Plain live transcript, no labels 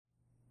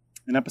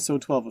In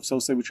episode 12 of So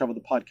Say We Travel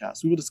the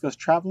podcast, we will discuss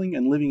traveling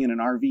and living in an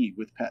RV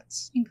with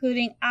pets,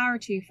 including our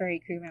 2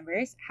 furry crew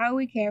members, how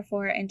we care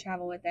for and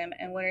travel with them,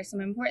 and what are some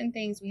important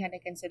things we had to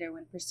consider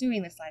when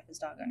pursuing this life as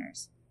dog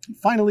owners. And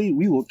finally,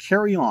 we will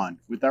carry on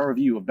with our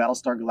review of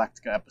Battlestar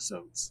Galactica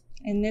episodes.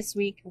 And this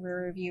week,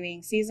 we're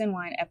reviewing Season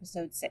 1,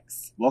 Episode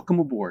 6. Welcome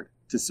aboard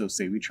to So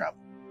Say We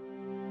Travel.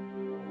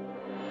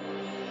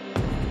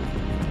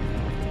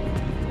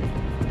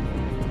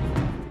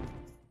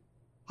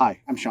 Hi,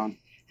 I'm Sean.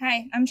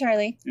 Hi, I'm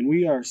Charlie. And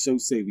we are So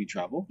Say We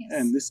Travel.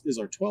 Yes. And this is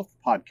our 12th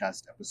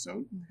podcast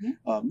episode.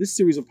 This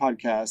series of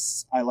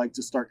podcasts, I like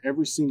to start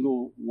every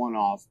single one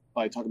off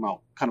by talking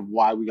about kind of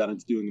why we got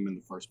into doing them in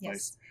the first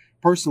place.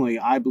 Personally,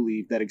 I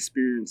believe that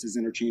experience is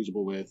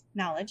interchangeable with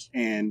knowledge.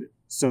 And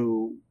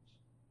so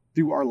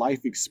through our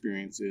life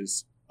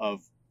experiences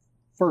of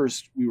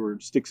first, we were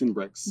sticks and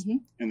bricks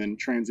and then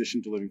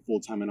transitioned to living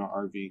full-time in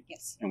our RV.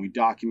 Yes. And we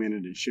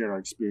documented and shared our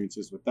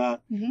experiences with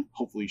that.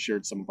 Hopefully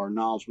shared some of our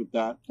knowledge with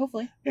that.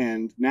 Hopefully.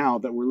 And now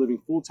that we're living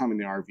full-time in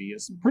the RV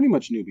as pretty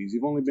much newbies,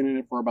 we've only been in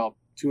it for about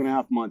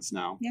 2.5 months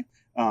now. Yeah.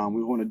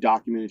 We want to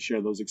document and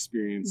share those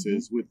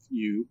experiences with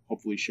you,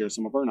 hopefully share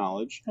some of our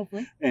knowledge.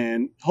 Hopefully.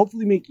 And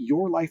hopefully make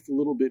your life a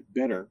little bit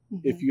better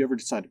if you ever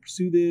decide to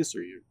pursue this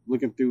or you're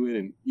looking through it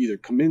and either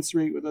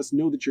commensurate with us,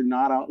 know that you're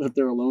not out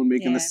there alone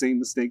making the same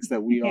mistakes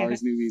that we are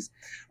as newbies,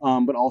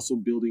 but also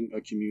building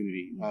a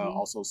community,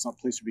 also some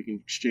place where we can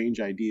exchange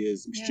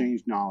ideas,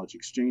 exchange knowledge,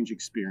 exchange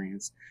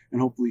experience,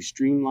 and hopefully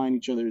streamline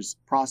each other's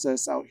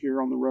process out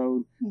here on the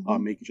road,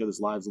 make each other's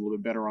lives a little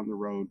bit better on the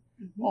road,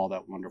 all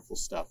that wonderful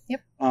stuff.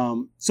 Yep.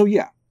 So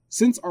yeah,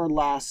 since our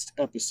last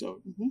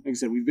episode, like I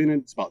said, we've been in,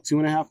 it's about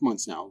 2.5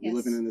 months now. We're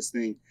living in this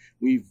thing.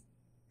 We've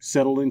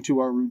settled into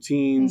our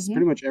routines,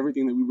 pretty much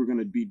everything that we were going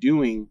to be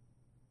doing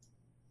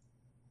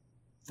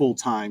full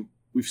time.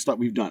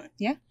 We've done it.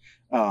 Yeah.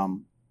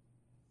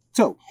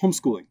 So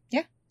homeschooling.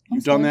 Yeah.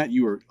 You've done that.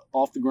 You were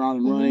off the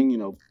ground and running,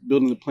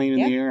 building the plane in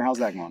the air. How's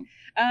that going?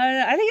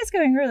 I think it's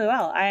going really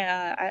well.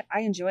 I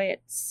enjoy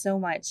it so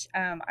much.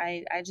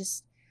 I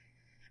just,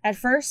 at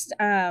first,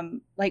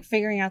 like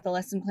figuring out the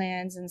lesson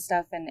plans and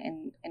stuff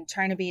and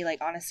trying to be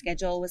like on a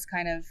schedule was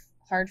kind of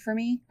hard for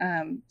me,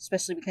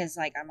 especially because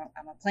like I'm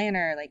a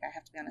planner, like I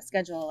have to be on a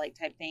schedule, like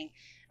type thing,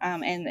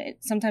 and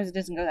sometimes it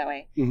doesn't go that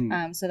way.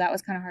 So that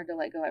was kind of hard to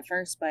let go at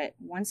first, but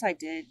once I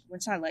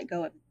let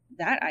go of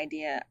that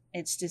idea,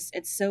 it's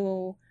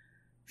so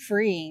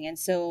freeing and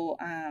so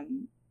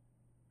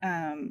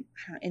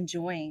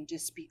enjoying,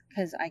 just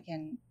because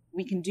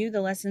we can do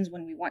the lessons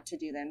when we want to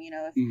do them.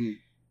 If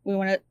we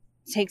want to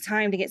take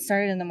time to get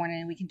started in the morning,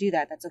 and we can do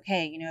that. That's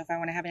okay. If I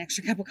want to have an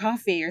extra cup of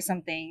coffee or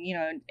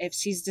something, if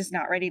she's just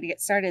not ready to get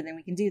started, then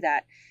we can do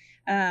that.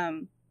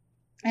 And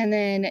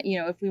then,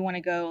 if we want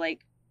to go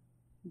like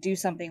do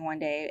something one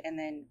day and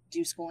then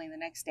do schooling the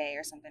next day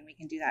or something, we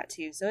can do that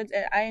too. So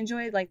I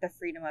enjoy like the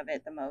freedom of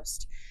it the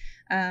most.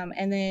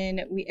 And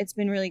then it's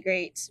been really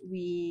great.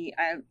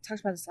 I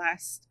talked about this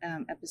last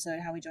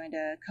episode, how we joined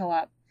a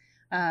co-op.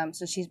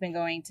 So she's been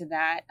going to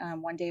that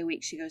one day a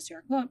week. She goes to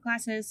her co-op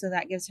classes, so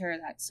that gives her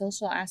that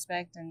social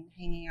aspect and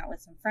hanging out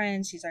with some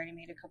friends. She's already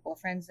made a couple of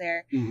friends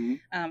there,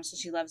 so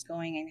she loves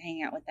going and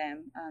hanging out with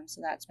them.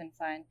 So that's been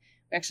fun.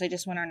 We actually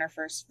just went on our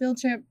first field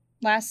trip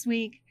last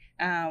week.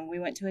 We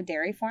went to a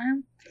dairy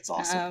farm. That's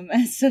awesome.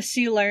 So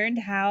she learned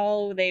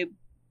how they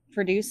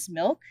produce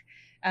milk,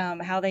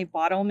 how they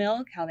bottle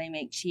milk, how they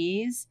make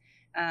cheese.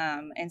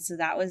 And so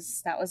that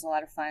was a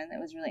lot of fun. It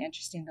was really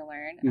interesting to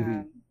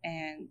learn.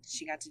 And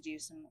she got to do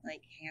some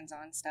like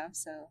hands-on stuff.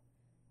 So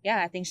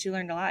yeah, I think she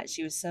learned a lot.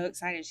 She was so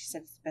excited. She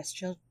said it's the best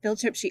field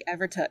trip she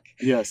ever took.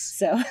 Yes.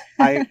 So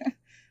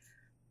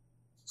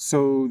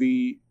so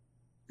a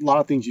lot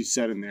of things you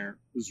said in there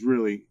was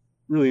really,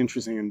 really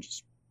interesting and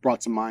just brought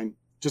to mind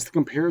just the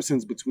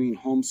comparisons between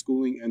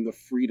homeschooling and the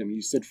freedom.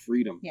 You said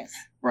freedom. Yes.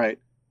 Right.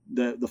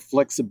 The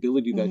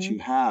flexibility that you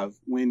have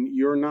when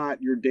your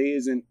day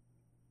isn't,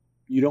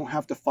 you don't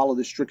have to follow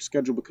the strict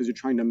schedule because you're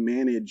trying to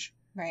manage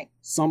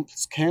some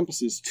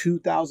campuses,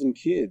 2,000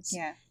 kids.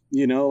 Yeah.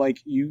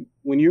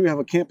 When you have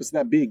a campus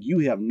that big, you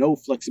have no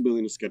flexibility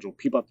in the schedule.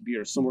 People have to be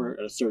there somewhere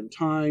at a certain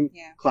time.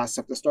 Yeah. Classes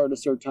have to start at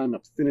a certain time,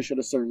 have to finish at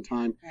a certain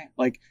time.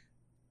 Right.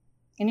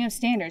 And you have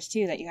standards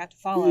too that you have to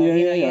follow.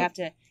 You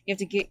have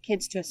to get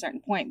kids to a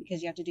certain point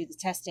because you have to do the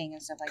testing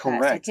and stuff like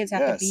that. So kids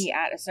have to be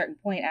at a certain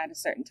point at a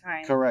certain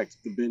time. Correct.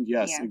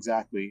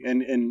 Exactly.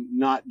 And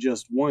not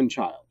just one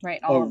child.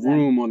 Right. A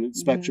room on the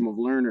spectrum of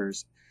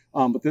learners.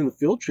 But then the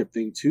field trip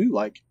thing too,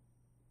 like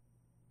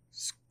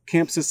some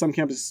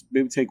campuses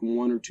maybe take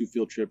 1 or 2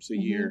 field trips a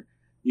year,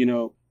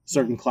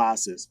 certain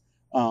classes.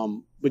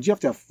 But you have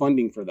to have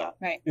funding for that.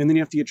 Right. And then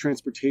you have to get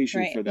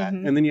transportation for that.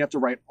 And then you have to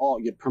write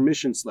you get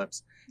permission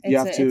slips.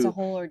 It's a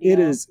whole ordeal. It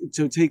is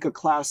to take a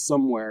class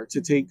somewhere,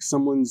 to take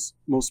someone's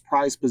most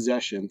prized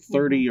possession,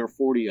 30 or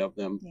 40 of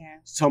them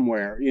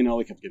somewhere,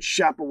 like you have to get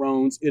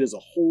chaperones. It is a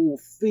whole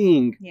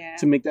thing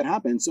to make that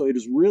happen. So it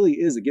really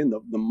is, again,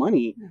 the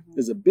money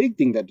is a big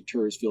thing that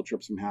deters field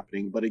trips from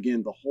happening. But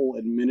again, the whole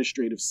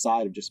administrative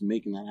side of just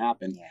making that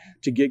happen,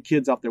 to get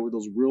kids out there with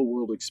those real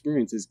world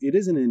experiences, it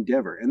is an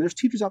endeavor. And there's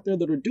teachers out there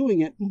that are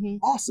doing it.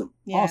 Awesome.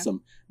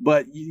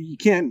 But you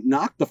can't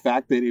knock the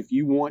fact that if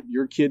you want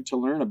your kid to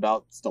learn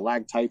about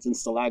stalactites and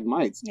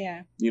stalagmites,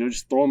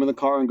 just throw them in the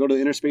car and go to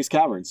the inner space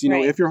caverns,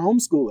 if you're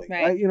homeschooling,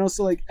 right?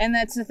 So like, and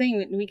that's the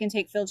thing, we can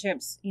take field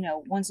trips,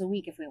 once a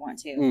week if we want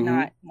to,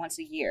 not once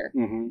a year,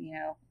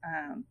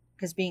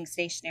 because being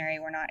stationary,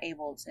 we're not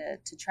able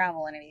to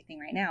travel and anything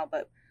right now,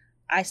 but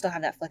I still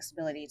have that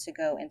flexibility to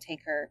go and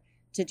take her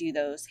to do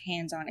those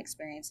hands-on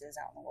experiences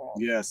out in the world.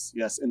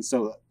 Yes. And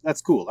so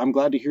that's cool. I'm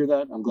glad to hear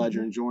that. I'm glad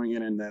you're enjoying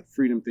it, and that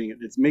freedom thing,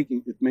 it's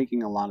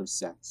making a lot of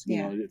sense.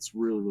 It's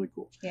really, really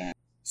cool. Yeah.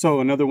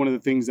 So another one of the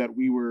things that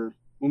when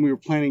we were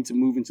planning to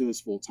move into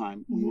this full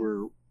time, we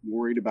were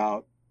worried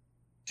about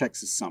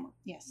Texas summer.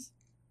 Yes.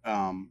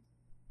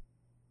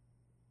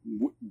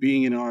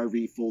 Being in an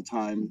RV full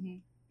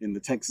time in the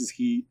Texas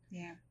heat.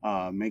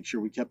 Make sure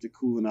we kept it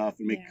cool enough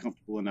and make it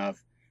comfortable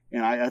enough.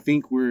 And I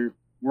think we're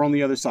on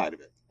the other side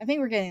of it. I think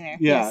we're getting there.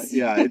 Yeah.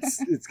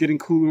 It's getting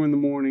cooler in the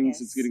mornings.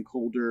 Yes. It's getting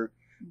colder.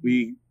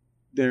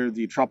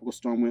 The tropical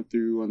storm went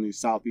through on the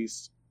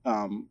southeast,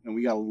 and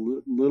we got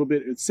a little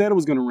bit. It said it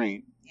was going to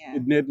rain. Yeah.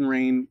 It didn't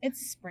rain.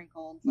 It's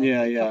sprinkled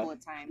a couple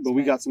of times. But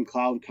we got some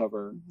cloud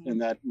cover,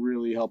 and that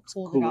really helped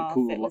cool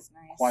it nice.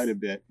 Quite a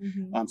bit.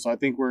 So I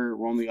think we're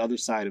on the other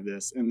side of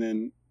this. And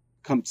then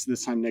comes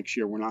this time next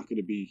year, we're not going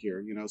to be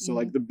here. So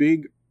like the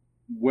big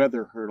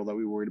weather hurdle that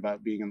we worried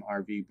about being in the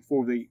RV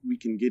before we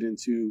can get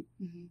into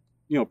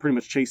pretty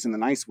much chasing the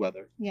nice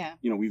weather.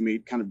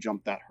 We've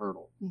jumped that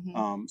hurdle.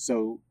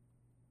 So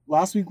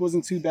last week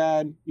wasn't too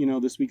bad.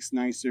 This week's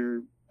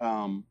nicer.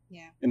 And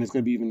it's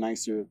going to be even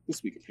nicer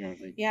this week,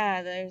 apparently.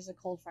 Yeah, there's a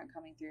cold front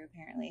coming through,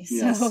 apparently.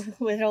 So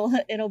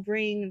it'll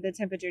bring the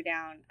temperature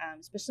down,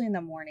 especially in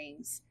the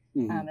mornings.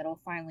 It'll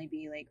finally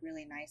be like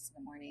really nice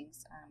in the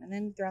mornings. And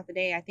then throughout the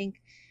day, I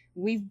think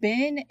we've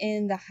been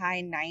in the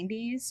high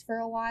 90s for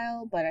a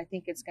while, but I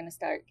think it's going to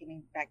start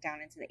getting back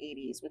down into the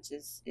 80s, which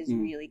is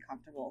really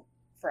comfortable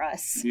for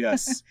us.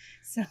 Yes.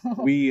 So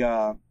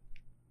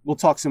we'll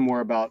talk some more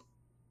about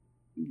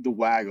the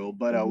waggle,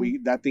 but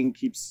that thing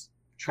keeps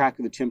track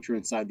of the temperature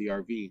inside the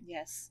RV.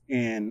 Yes.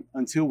 And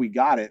until we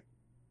got it,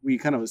 we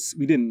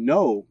didn't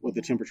know what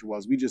the temperature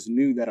was. We just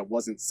knew that it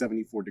wasn't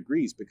 74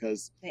 degrees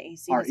because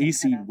our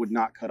AC would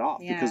not cut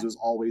off because it was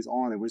always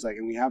on. It was like,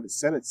 and we have it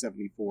set at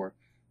 74.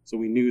 So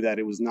we knew that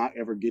it was not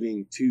ever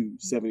getting to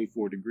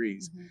 74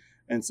 degrees.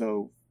 And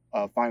so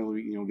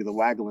finally, we get the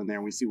waggle in there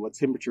and we see what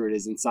temperature it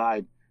is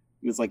inside.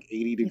 It's like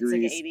 80 degrees.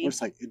 It's like 80. We're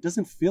just like, it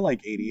doesn't feel like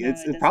 80. No,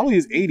 it probably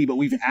is 80, but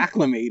we've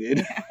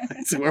acclimated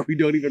to where we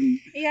don't even.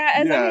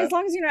 As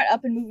long as you're not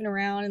up and moving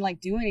around and like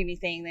doing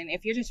anything, then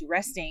if you're just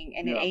resting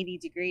and at 80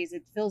 degrees,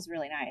 it feels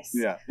really nice.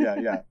 Yeah.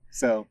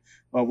 So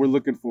we're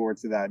looking forward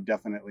to that,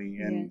 definitely.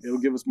 And it'll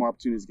give us more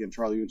opportunities. Again,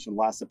 Charlie mentioned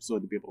last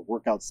episode to be able to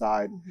work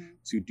outside,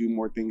 to do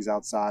more things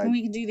outside. And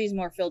we can do these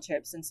more field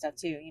trips and stuff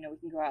too. We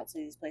can go out to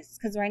these places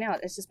because right now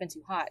it's just been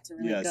too hot to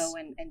really go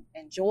and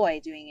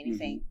enjoy doing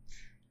anything.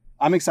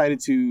 I'm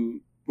excited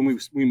when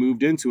we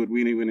moved into it,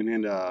 we went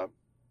and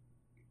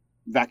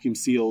vacuum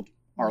sealed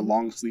our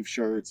long sleeve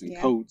shirts and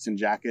coats and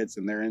jackets,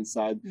 and they're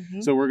inside.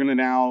 So we're going to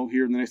now,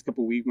 here in the next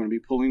couple of weeks, we're going to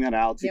be pulling that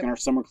out, taking our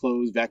summer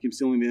clothes, vacuum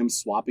sealing them,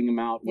 swapping them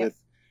out with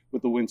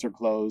the winter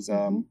clothes.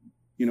 Went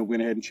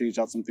ahead and changed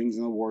out some things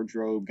in the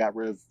wardrobe, got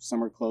rid of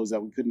summer clothes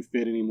that we couldn't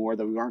fit anymore,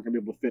 that we aren't going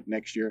to be able to fit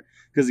next year.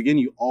 Because again,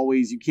 you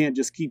can't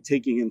just keep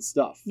taking in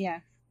stuff. Yeah.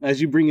 As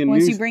you bring in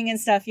Once you bring in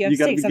stuff, you have to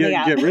take something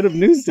out. Get rid of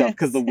new stuff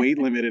because the weight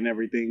limit and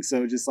everything.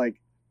 So just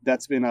like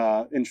that's been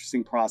an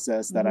interesting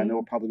process that I know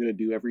we're probably going to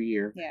do every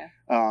year. Yeah.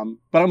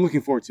 But I'm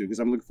looking forward to because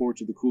I'm looking forward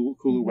to the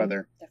cooler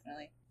weather.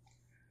 Definitely.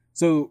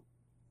 So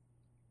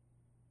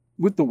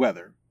with the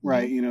weather,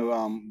 right?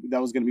 That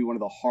was going to be one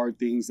of the hard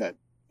things, the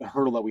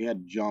hurdle that we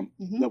had to jump,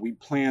 that we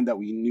planned, that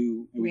we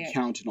knew, and we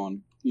counted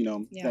on.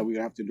 That we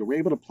have to do. We're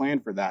able to plan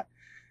for that.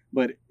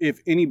 But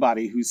if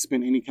anybody who's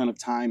spent any kind of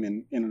time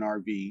in an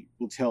RV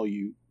will tell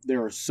you,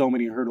 there are so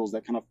many hurdles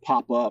that kind of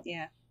pop up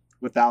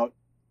without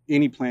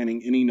any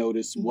planning, any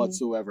notice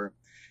whatsoever.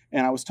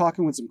 And I was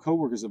talking with some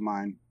coworkers of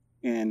mine,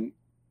 and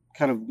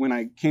kind of when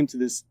I came to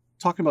this,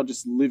 talking about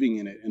just living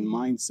in it and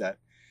mindset.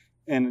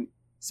 And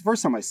it's the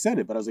first time I said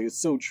it, but I was like,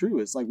 it's so true.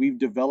 It's like we've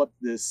developed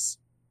this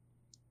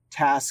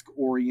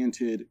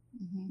task-oriented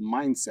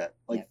mindset,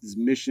 like this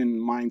mission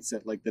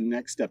mindset, like the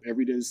next step.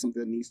 Every day is something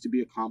that needs to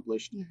be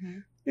accomplished,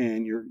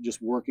 and you're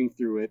just working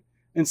through it.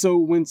 And so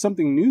when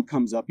something new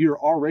comes up, you're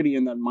already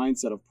in that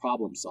mindset of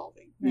problem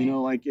solving.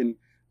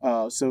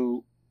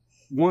 So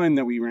one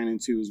that we ran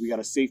into is we got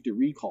a safety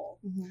recall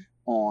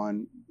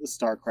on the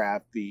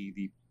StarCraft,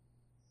 the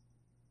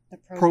the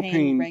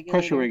propane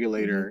pressure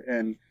regulator. Mm-hmm.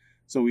 And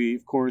so we,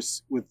 of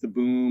course, with the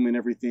boom and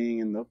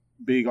everything and the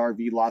big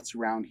RV lots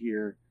around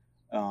here,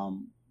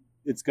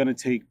 it's going to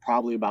take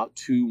probably about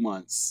 2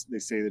 months. They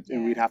say that,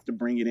 and we'd have to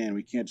bring it in.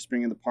 We can't just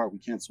bring in the part. We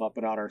can't swap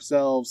it out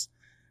ourselves.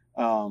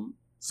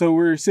 So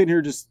we're sitting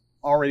here just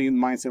already in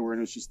the mindset we're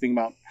in, just thinking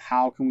about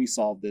how can we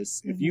solve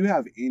this. Mm-hmm. If you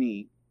have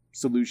any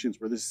solutions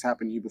where this has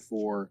happened to you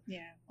before,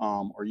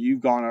 or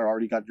you've gone or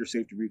already got your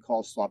safety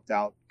recall swapped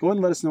out, go ahead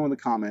and let us know in the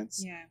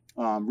comments.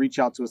 Reach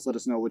out to us, let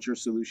us know what your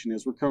solution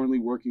is. We're currently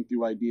working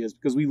through ideas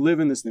because we live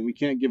in this thing. We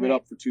can't give it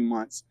up for 2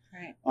 months.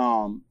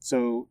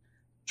 So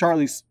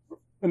Charlie's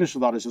initial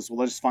thought is just, well,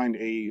 let's find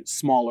a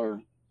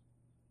smaller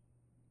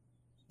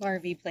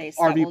RV place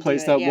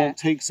that won't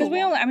take so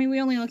long.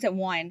 We only looked at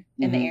one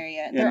in the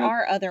area. There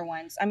are other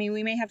ones. I mean,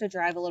 we may have to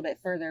drive a little bit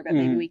further, but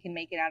maybe we can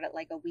make it out at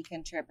like a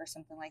weekend trip or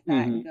something like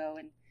that and go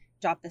and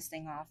drop this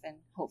thing off, and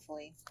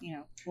hopefully,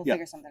 we'll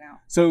figure something out.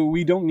 So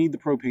we don't need the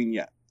propane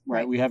yet,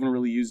 right? We haven't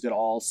really used it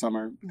all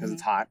summer because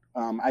it's hot.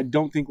 I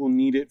don't think we'll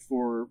need it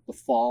for the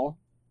fall.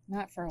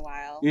 Not for a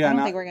while. I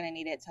don't think we're going to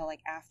need it till like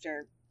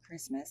after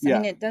Christmas. I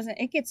mean,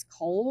 it gets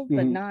cold,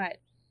 but not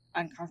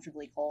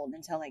uncomfortably cold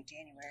until like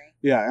January.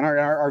 And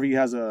our RV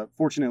has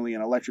fortunately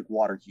an electric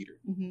water heater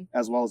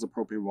as well as a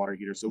propane water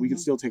heater, so we can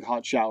still take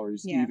hot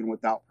showers even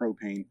without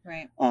propane.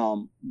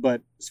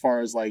 But as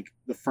far as like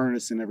the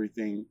furnace and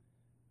everything,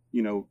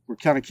 we're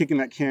kind of kicking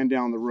that can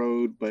down the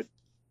road, but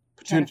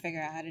trying to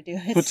figure out how to do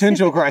it.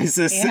 Potential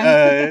crisis.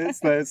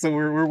 So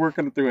we're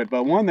working through it.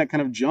 But one that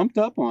kind of jumped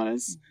up on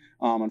us,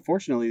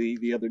 unfortunately,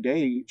 the other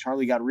day,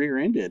 Charlie got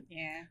rear-ended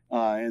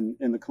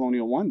in the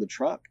Colonial One, the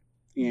truck.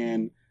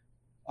 And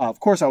of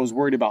course, I was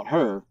worried about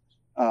her.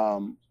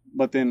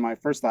 But then my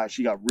first thought,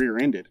 she got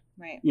rear-ended.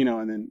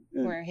 And then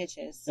where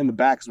hitches. And the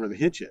back is where the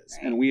hitch is.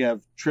 And we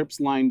have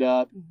trips lined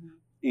up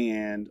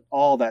and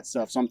all that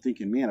stuff. So I'm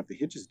thinking, man, if the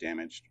hitch is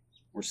damaged,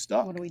 we're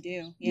stuck. What do we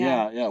do?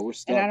 We're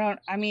stuck.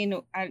 And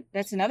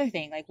that's another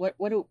thing. Like, what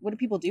do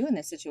people do in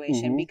this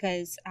situation?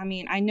 Because,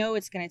 I know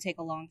it's going to take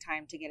a long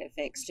time to get it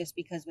fixed, just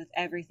because with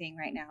everything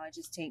right now, it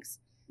just takes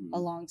a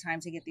long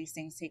time to get these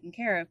things taken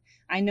care of.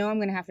 I know I'm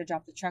going to have to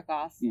drop the truck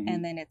off,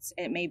 and then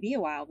it may be a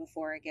while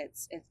before it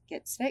gets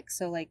fixed.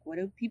 So, like, what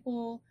do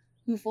people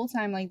who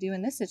full-time like do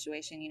in this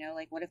situation?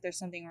 Like, what if there's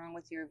something wrong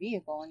with your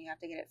vehicle and you have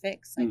to get it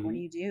fixed? Like, what do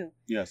you do?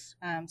 Yes.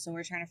 So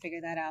we're trying to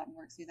figure that out and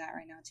work through that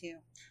right now too.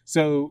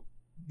 So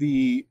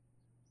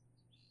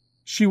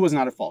she was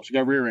not at fault. She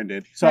got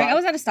rear-ended. So I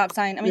was at a stop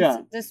sign.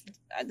 This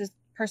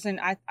person,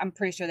 I'm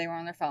pretty sure they were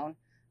on their phone.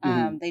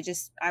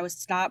 I was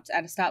stopped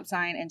at a stop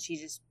sign and she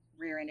just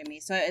rear-ended me.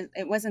 So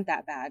it wasn't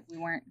that bad. We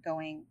weren't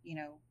going,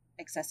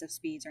 excessive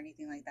speeds or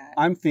anything like that.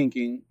 I'm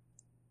thinking,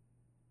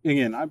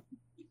 again, I'm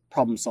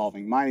problem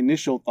solving. My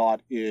initial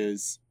thought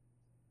is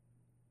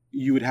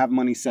you would have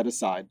money set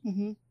aside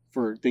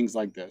for things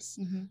like this.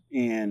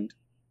 And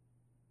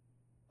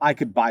I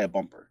could buy a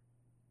bumper.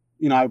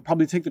 I would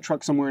probably take the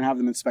truck somewhere and have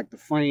them inspect the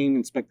frame,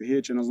 inspect the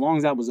hitch. And as long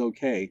as that was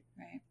okay,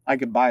 I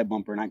could buy a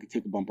bumper and I could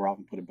take the bumper off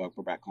and put a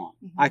bumper back on.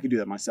 I could do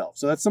that myself.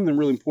 So that's something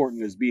really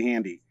important, is be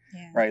handy,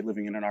 right?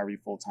 Living in an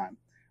RV full time.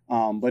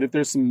 But if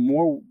there's some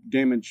more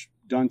damage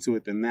done to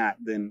it than that,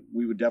 then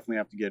we would definitely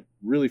have to get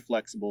really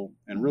flexible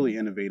and really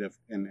innovative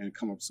and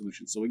come up with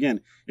solutions. So again,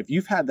 if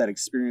you've had that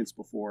experience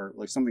before,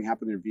 like something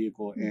happened to your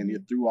vehicle and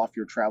it threw off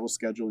your travel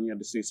schedule and you had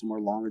to stay somewhere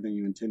longer than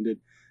you intended,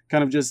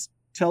 kind of just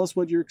tell us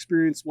what your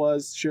experience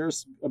was, share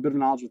us a bit of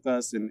knowledge with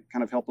us, and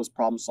kind of help us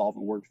problem solve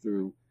and work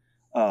through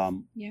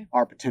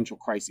our potential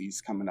crises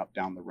coming up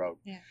down the road.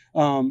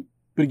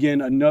 But again,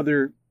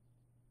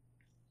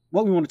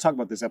 what we want to talk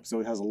about this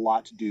episode has a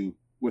lot to do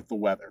with the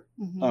weather.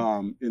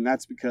 And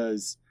that's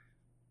because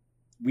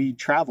we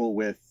travel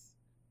with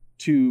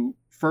 2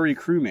 furry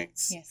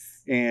crewmates.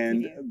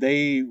 And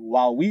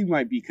while we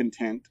might be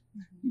content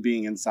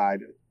being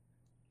inside,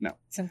 no.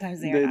 Sometimes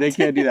they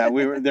can't do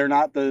that. They're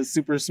not the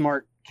super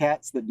smart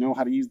cats that know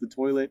how to use the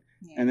toilet.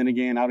 And then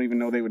again, I don't even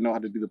know they would know how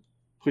to do the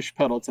push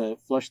pedal to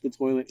flush the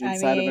toilet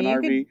inside of an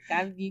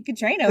RV. You could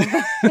train them.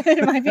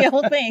 It might be a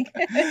whole thing.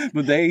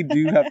 But they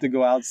do have to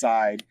go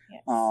outside.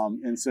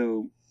 And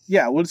so,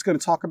 we're just going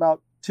to talk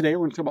about today.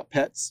 We're going to talk about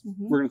pets.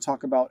 We're going to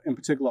talk about, in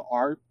particular,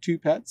 our 2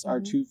 pets,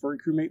 our 2 furry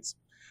crewmates,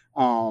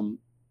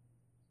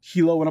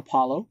 Hilo and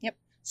Apollo.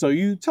 So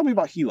you tell me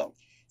about Hilo.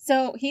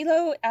 So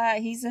Hilo,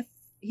 he's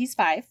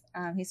 5.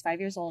 He's 5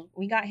 years old.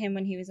 We got him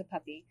when he was a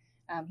puppy.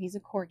 He's a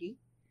corgi,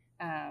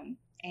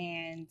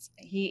 and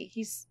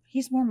he's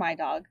more my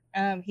dog.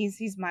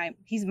 He's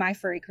my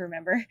furry crew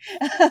member.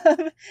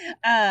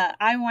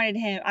 I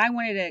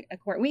wanted a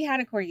corgi. We had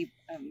a corgi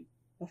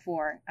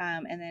before,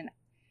 and then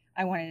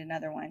I wanted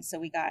another one. So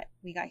we got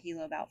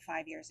Hilo about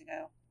 5 years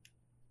ago.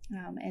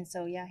 And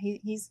so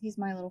he's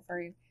my little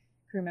furry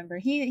crew member.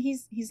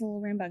 He's a little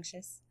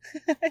rambunctious.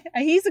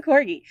 He's a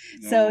corgi,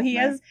 so he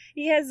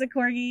has a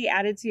corgi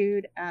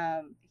attitude.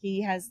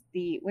 He has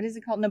the, what is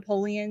it called,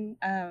 Napoleon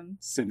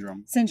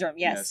syndrome.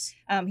 Yes.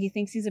 He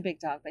thinks he's a big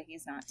dog, but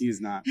he's not. He's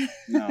not.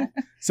 No.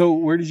 So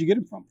where did you get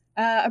him from?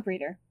 A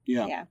breeder.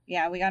 Yeah.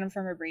 We got him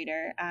from a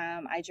breeder.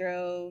 I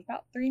drove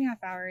about 3.5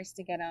 hours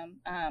to get him.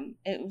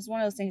 It was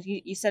one of those things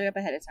you set it up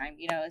ahead of time.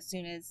 You know, as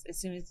soon as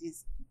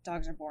these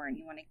dogs are born,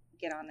 you want to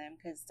get on them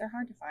because they're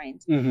hard to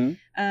find.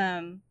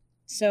 Mm-hmm.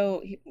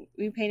 So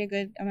we paid a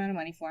good amount of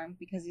money for him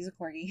because he's a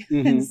corgi.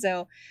 Mm-hmm. And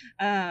so,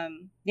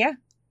 yeah.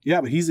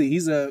 Yeah, but he's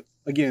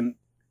again,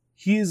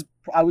 he is,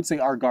 I would say,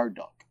 our guard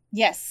dog.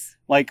 Yes.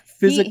 Like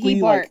physically,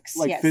 he barks,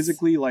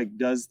 physically, like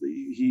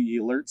he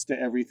alerts to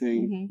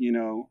everything. Mm-hmm. You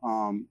know,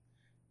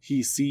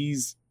 he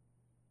sees,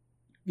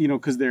 you know,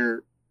 because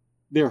they're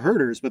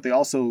herders, but they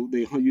use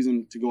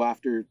them to go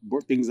after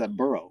things that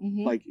burrow,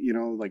 mm-hmm. like, you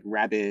know, like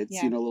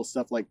rabbits, you know, little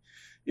stuff like,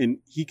 and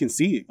he can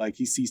see it. Like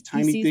he sees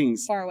tiny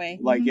things far away,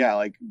 like mm-hmm.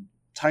 like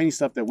tiny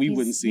stuff that we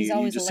wouldn't see.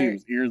 And you just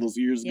alert. See those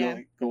ears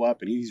go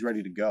up, and he's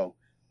ready to go.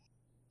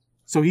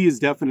 So he is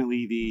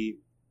definitely the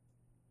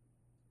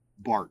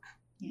bark.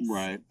 Yes.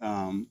 Right.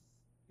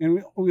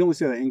 And we only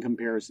say that in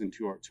comparison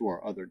to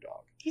our other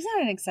dog. He's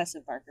not an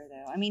excessive barker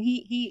though. I mean,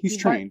 he's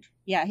trained.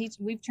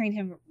 We've trained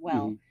him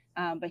well.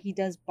 Mm-hmm. But he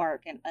does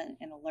bark and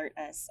alert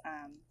us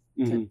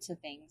mm-hmm. to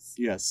things.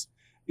 Yes.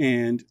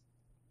 And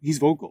he's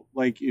vocal.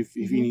 Like if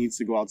he needs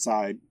to go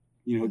outside,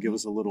 you know, he'll give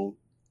us a little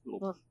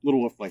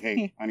woof, like,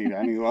 hey, I need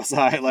to go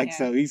outside. Like,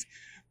 so he's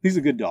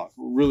a good dog,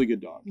 really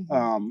good dog.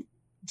 Mm-hmm.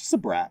 Just a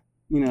brat.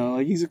 You know,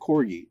 like he's a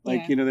corgi.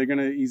 Like, you know,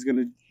 he's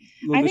gonna.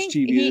 I think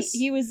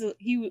he was a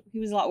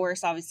lot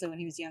worse, obviously, when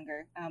he was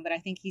younger. But I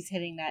think he's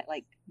hitting that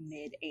like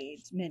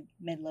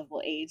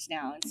mid-level age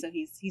now, and so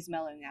he's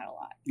mellowing out a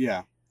lot.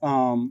 Yeah.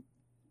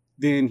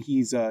 Then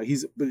he's a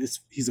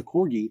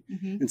corgi,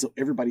 mm-hmm. and so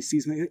everybody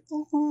sees him. Like,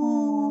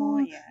 oh,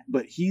 yeah.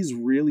 But he's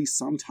really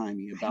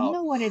sometimey about I don't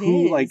know what it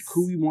is. Like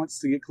who he wants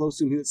to get close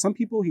to. Some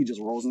people he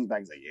just rolls in his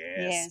bag, he's like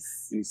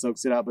yes, and he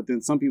soaks it out. But then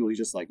some people he's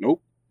just like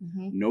nope.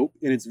 Mm-hmm. Nope.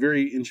 And it's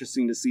very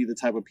interesting to see the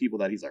type of people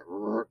that he's like, you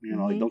know,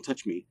 mm-hmm. like, don't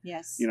touch me.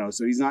 Yes. You know,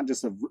 so he's not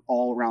just an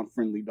all-around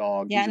friendly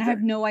dog. Yeah, and I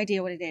have no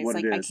idea what it is.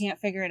 I can't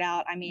figure it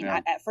out. I mean,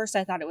 at first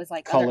I thought it was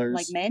like colors,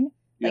 like men.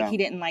 Like he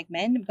didn't like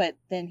men, but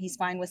then he's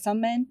fine with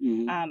some men.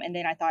 Mm-hmm. And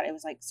then I thought it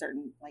was like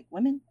certain like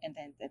women, and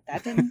then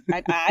that didn't.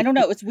 I don't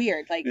know. It's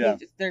weird. Like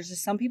there's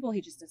just some people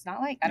he just does not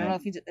like. I don't know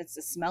if it's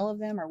the smell of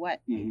them or what.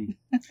 Mm-hmm.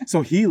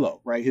 So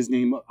Hilo, right? His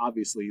name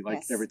obviously,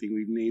 like everything,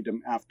 we've named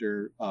him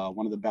after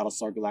one of the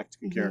Battlestar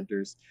Galactica mm-hmm.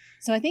 characters.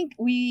 So I think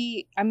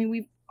we've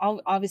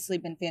obviously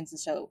been fans of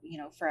the show, you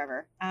know,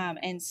 forever.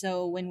 And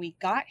so when we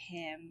got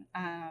him,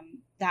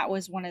 that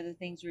was one of the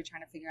things we were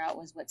trying to figure out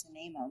was what to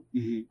name him.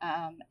 Mm-hmm.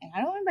 And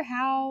I don't remember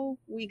how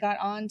we got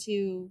on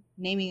to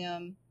naming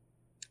him.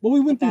 Well,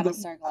 we went through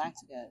Battlestar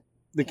Galactica.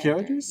 The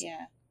characters?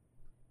 Yeah.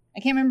 I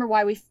can't remember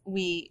why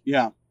we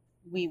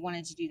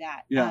wanted to do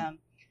that. Yeah.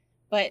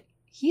 But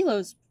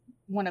Hilo's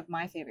one of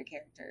my favorite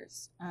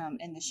characters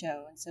in the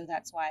show, and so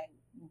that's why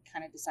we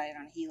kind of decided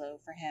on Hilo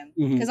for him.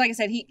 Because, mm-hmm. like I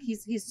said,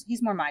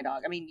 he's more my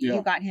dog. I mean,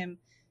 you got him,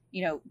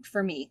 you know,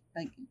 for me,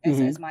 like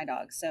as my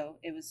dog. So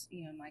it was,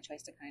 you know, my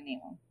choice to kind of name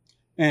him.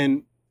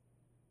 And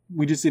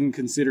we just didn't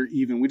consider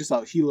we just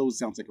thought Hilo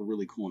sounds like a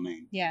really cool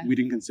name. Yeah. We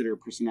didn't consider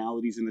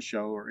personalities in the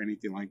show or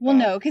anything like that. Well,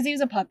 no, because he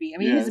was a puppy. I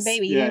mean, he was a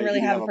baby. He didn't really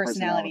have a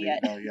personality yet.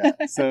 Oh, yeah.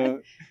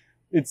 So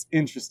it's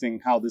interesting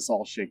how this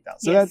all shaked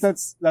out. So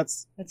that's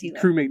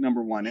crewmate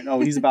number one.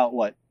 And he's about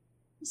what,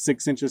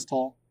 6 inches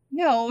tall?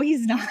 No,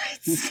 he's not.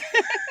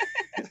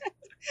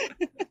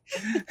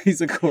 He's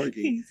a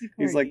corgi.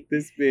 He's like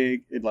this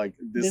big and like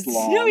this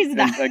long. No, he's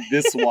not. And like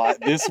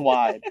this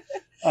wide.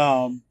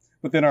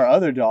 But then our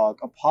other dog,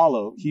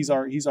 Apollo, he's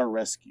our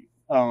rescue.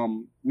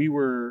 We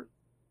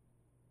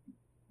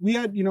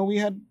had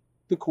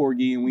the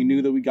corgi, and we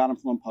knew that we got him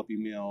from a puppy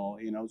mill,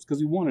 you know, because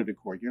we wanted a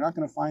corgi. You're not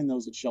going to find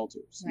those at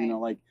shelters, right. You know,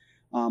 like,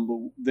 but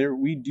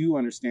we do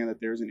understand that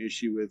there's an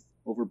issue with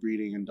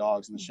overbreeding in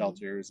dogs in the mm-hmm.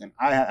 shelters, and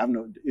I have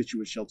no issue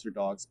with shelter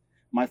dogs.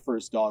 My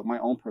first dog, my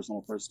own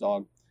personal first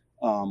dog,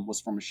 was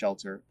from a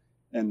shelter,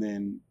 and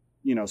then,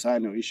 you know, so I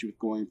had no issue with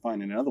going and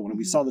finding another one. And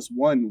we saw this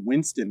one,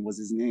 Winston was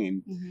his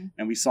name, mm-hmm.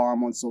 and we saw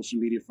him on social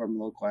media from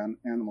the local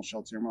animal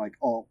shelter, and we're like,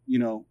 oh, you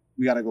know,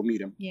 we got to go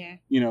meet him. Yeah.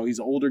 You know, he's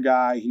an older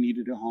guy. He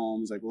needed a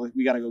home. He's like, well,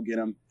 we got to go get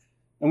him.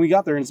 And we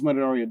got there, and somebody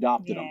had already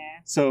adopted him.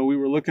 So we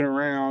were looking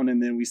around,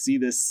 and then we see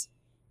this.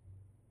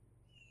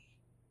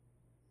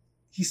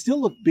 He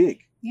still looked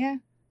big. Yeah.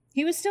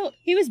 He was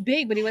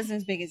big, but he wasn't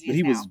as big as he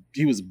is now.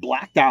 He was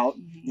blacked out,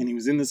 mm-hmm. and he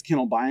was in this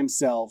kennel by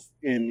himself,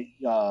 and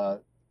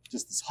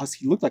just this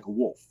husky. He looked like a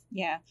wolf.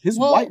 Yeah. His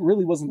white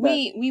really wasn't that.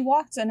 We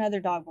walked another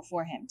dog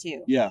before him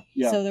too. Yeah.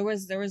 So there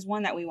was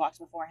one that we walked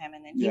before him,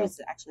 and then he was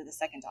actually the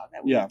second dog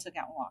that we took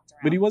out and walked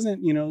around. But he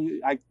wasn't, you know,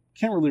 I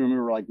can't really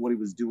remember like what he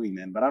was doing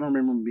then, but I don't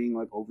remember him being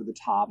like over the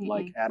top mm-hmm.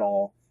 like at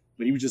all.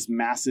 But he was just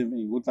massive, and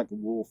he looked like a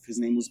wolf. His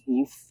name was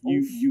Ulf.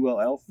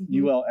 ULF.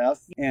 Mm-hmm. ULF.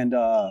 And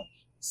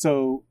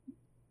so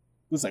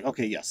was like,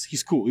 okay, yes,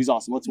 he's cool, he's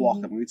awesome, let's walk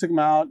him. And we took him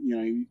out. You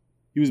know,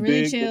 he was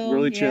really big, chill,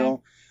 really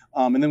chill.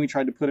 And then we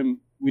tried to put him.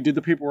 We did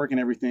the paperwork and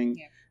everything,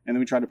 and then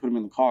we tried to put him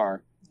in the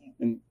car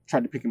and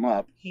tried to pick him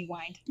up. He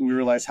whined. And we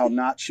realized how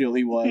not chill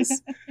he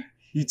was.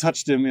 He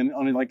touched him and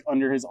only like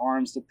under his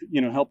arms to,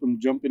 you know, help him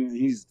jump in, and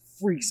he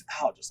freaks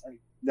out. Just like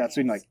that's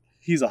when like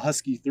he's a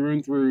husky through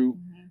and through,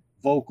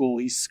 vocal.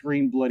 He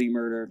screamed bloody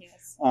murder.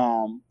 Yes.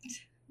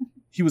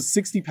 He was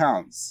 60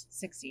 pounds.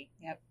 60.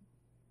 Yep.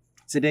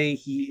 Today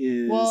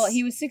he is. Well,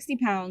 he was 60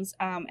 pounds.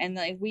 And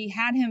like we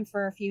had him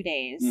for a few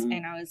days,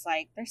 and I was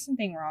like, "There's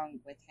something wrong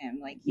with him.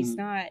 Like he's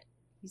not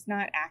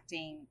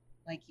acting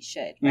like he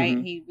should, right?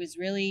 He was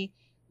really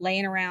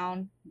laying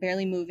around,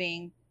 barely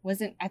moving.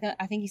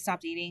 I think he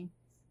stopped eating.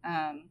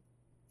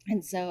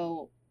 And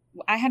so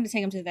I had to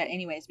take him to the vet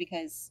anyways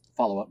because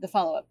the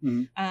follow-up.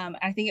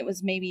 I think it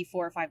was maybe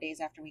 4 or 5 days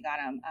after we got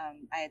him.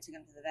 I had to take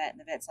him to the vet, and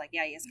the vet's like,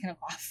 yeah, he has kennel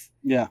cough.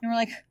 Yeah. And we're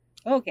like,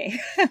 okay.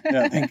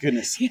 Yeah, thank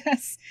goodness.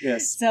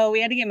 Yes. So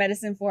we had to get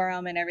medicine for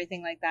him and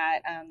everything like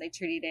that. They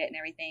treated it and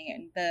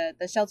everything, and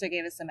the shelter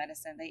gave us some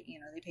medicine. They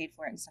paid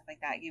for it and stuff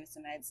like that. Gave us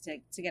some meds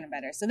to get him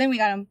better. So then we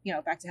got him,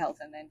 back to health,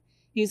 and then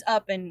he was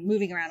up and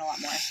moving around a lot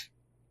more.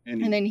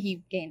 And then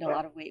he gained a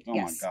lot of weight. Oh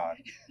my God.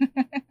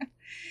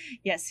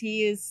 Yes,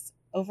 he is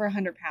over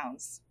 100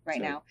 pounds right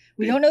now.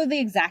 We don't know the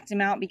exact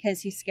amount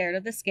because he's scared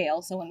of the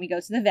scale. So when we go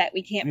to the vet,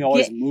 we can't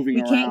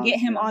get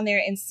him on there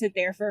and sit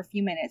there for a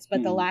few minutes.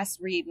 But the last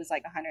read was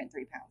like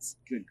 103 pounds.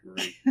 Good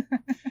grief.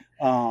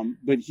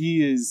 But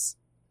he's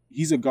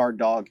a guard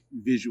dog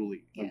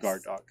visually, a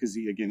guard dog, because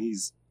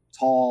he's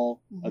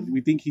tall. We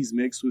think he's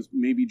mixed with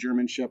maybe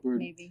German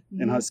Shepherd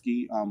and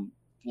Husky.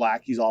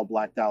 Black. He's all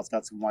blacked out. It's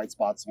got some white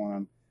spots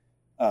on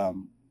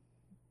him.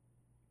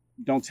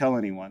 Don't tell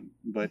anyone,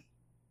 but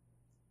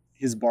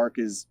his bark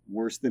is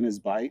worse than his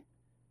bite,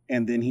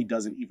 and then he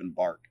doesn't even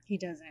bark. He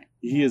doesn't.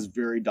 He is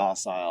very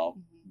docile,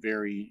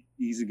 very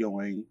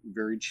easygoing,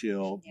 very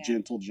chill,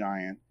 gentle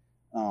giant,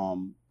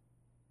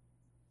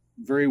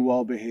 very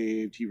well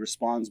behaved. He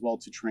responds well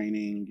to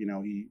training.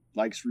 He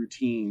likes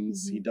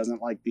routines. He doesn't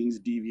like things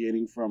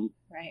deviating from,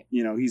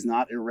 he's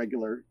not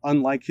irregular.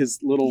 Unlike his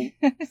little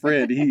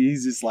Fred,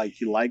 he's just like,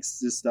 he likes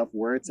this stuff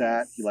where it's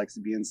at. He likes to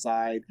be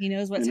inside. He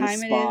knows what time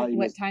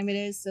it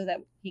is, so that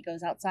he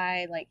goes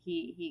outside. Like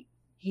he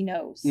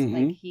knows.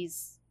 Like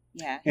he's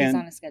on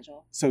a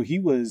schedule. So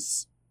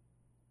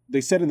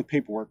they said in the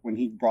paperwork when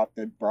he brought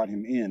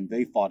him in,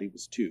 they thought he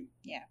was 2.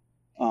 Yeah.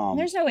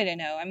 There's no way to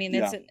know. I mean,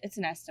 it's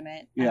an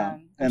estimate. Yeah.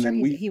 I'm sure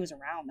he was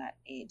around that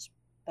age,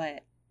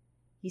 but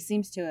he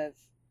seems to have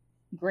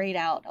grayed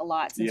out a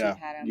lot since we've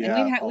had him. Yeah,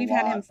 and we've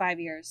had him 5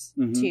 years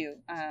too.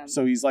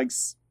 So he's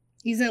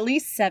at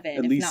least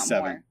 7,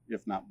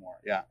 if not more.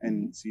 Yeah.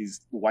 And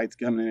he's the white's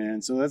coming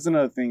in. So that's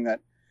another thing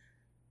that,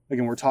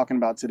 again, we're talking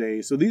about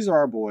today. So these are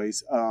our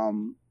boys.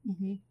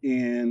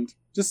 And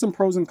just some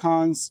pros and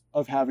cons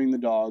of having the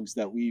dogs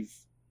that we've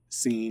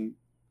seen,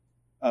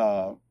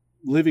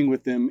 living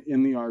with them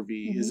in the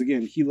RV is,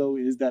 again, Hilo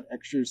is that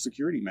extra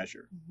security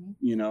measure.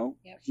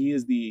 He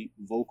is the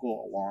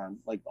vocal alarm,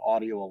 like the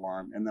audio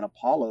alarm, and then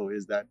Apollo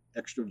is that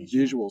extra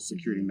visual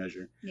security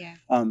measure.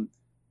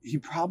 He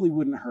probably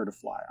wouldn't hurt a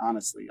fly,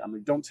 honestly. I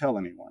mean, don't tell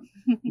anyone.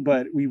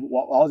 But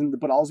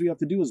all we have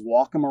to do is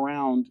walk him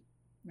around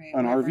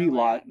an RV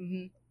lot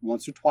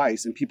once or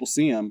twice, and people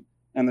see him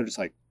and they're just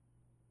like,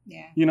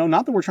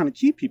 not that we're trying to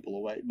keep people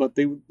away, but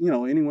they,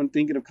 anyone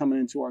thinking of coming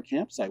into our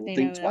campsite will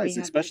think twice,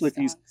 especially if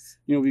he's,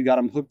 we got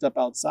him hooked up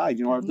outside.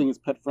 Everything is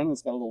pet friendly.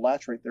 It's got a little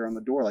latch right there on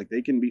the door. Like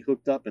they can be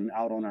hooked up and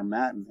out on our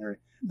mat and area.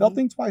 They'll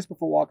think twice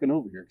before walking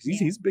over here because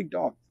he's a big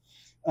dog.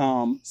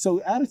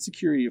 So added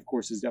security, of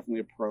course, is definitely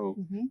a pro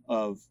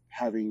of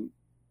having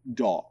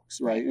dogs,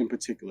 right? In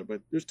particular, but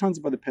there's tons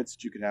of other pets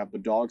that you could have,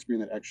 but dogs bring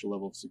that extra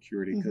level of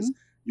security because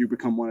you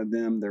become one of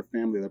them, their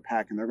family, their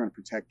pack, and they're going to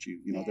protect you.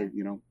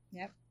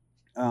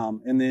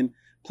 And then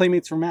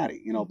playmates for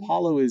Maddie.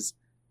 Apollo is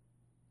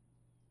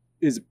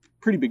a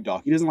pretty big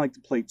dog. He doesn't like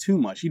to play too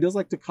much. He does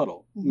like to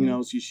cuddle.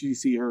 So you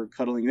see her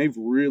cuddling. They've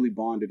really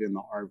bonded in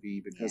the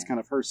RV because kind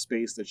of her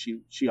space that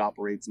she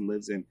operates and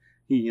lives in.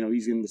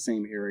 He's in the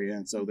same area,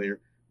 and so they're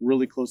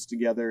really close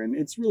together. And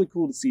it's really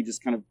cool to see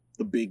just kind of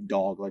the big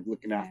dog like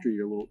looking after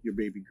your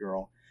baby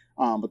girl.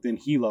 But then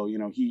Hilo,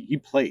 he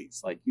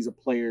plays, like he's a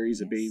player. He's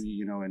a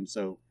baby, and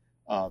so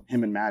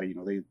him and Maddie,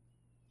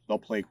 they'll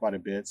play quite a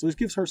bit. So this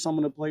gives her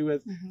someone to play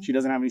with. She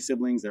doesn't have any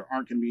siblings. There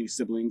aren't going to be any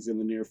siblings in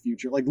the near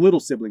future, like little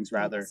siblings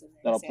rather,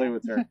 that'll play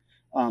with her.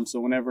 So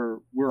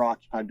whenever we're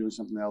occupied doing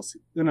something else,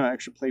 then an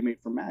extra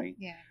playmate for Maddie.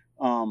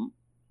 And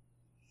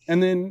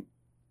then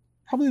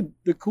probably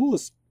the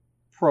coolest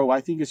pro,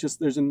 I think, is just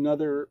there's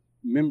another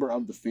member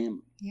of the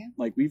family.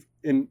 Like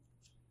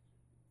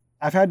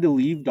I've had to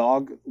leave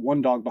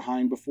one dog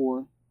behind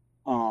before.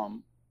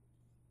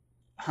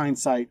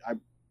 Hindsight, I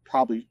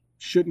probably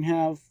shouldn't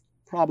have.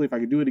 Probably if I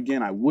could do it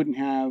again, I wouldn't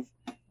have.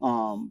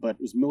 But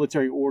it was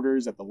military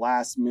orders at the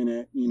last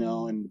minute,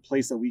 and the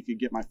place that we could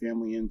get my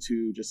family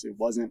into, it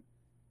wasn't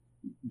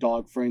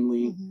dog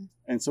friendly.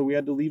 And so we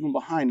had to leave them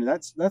behind. And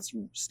that's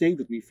stayed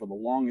with me for the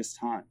longest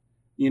time.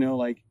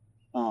 like,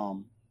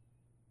 and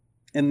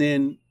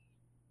then,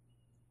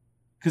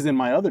 because then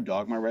my other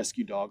dog, my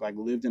rescue dog, like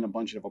lived in a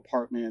bunch of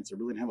apartments. I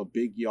really didn't have a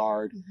big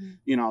yard.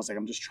 I was like,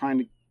 I'm just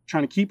trying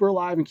to keep her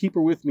alive and keep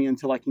her with me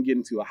until I can get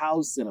into a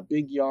house and a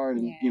big yard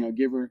and,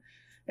 give her.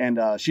 And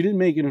she didn't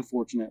make it,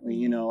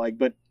 unfortunately,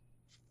 but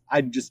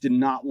I just did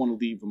not want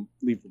to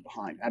leave her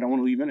behind. I don't want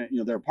to leave in it.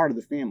 They're a part of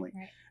the family.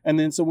 Right. And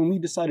then so when we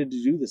decided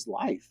to do this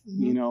life,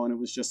 and it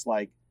was just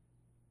like,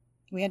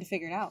 we had to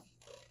figure it out.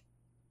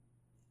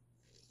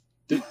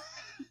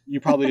 You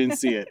probably didn't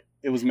see it.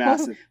 It was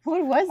massive.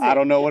 What was it? I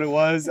don't know what it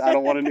was. I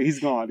don't want to know. He's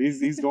gone.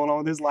 He's going on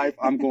with his life.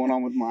 I'm going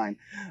on with mine.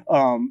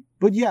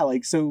 But yeah,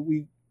 like, so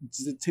we,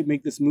 to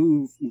make this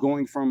move,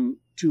 going from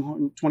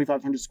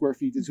 2,500 square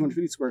feet to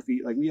 250 square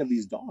feet, like, we have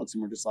these dogs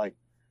and we're just like,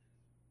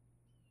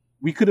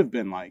 we could have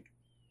been like,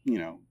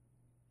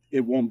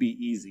 it won't be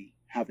easy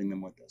having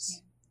them with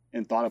us.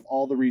 And thought of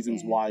all the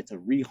reasons why to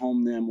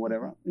rehome them,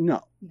 whatever.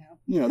 No.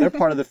 They're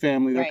part of the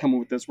family. They're coming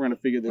with us. We're going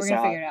to figure this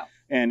out. Figure it out.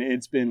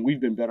 And we've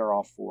been better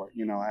off for it.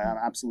 I'm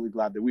absolutely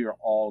glad that we are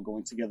all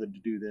going together to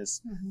do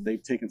this.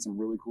 They've taken some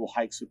really cool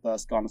hikes with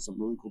us, gone to some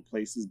really cool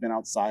places, been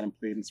outside and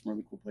played in some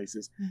really cool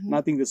places. And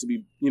I think this will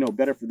be,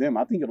 better for them.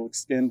 I think it'll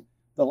extend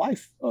the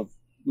life of,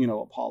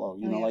 Apollo,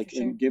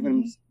 and give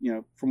him,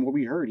 from what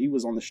we heard, he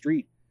was on the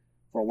street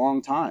for a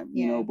long time,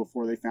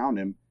 before they found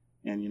him.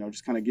 And,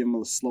 just kind of give him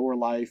a slower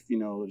life,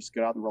 just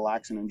get out and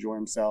relax and enjoy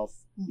himself.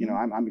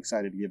 I'm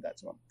excited to give that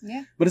to him.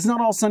 Yeah. But it's not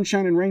all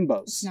sunshine and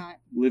rainbows. It's not.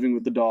 Living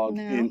with the dog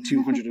in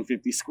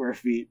 250 square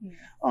feet.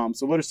 Yeah.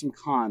 So what are some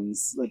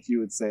cons that you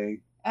would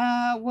say?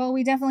 Well,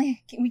 we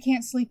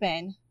can't sleep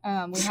in.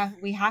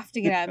 We have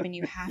to get up and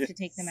you have to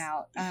take them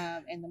out,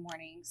 in the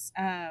mornings.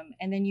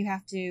 And then you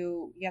have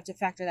to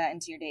factor that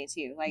into your day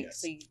too. Like,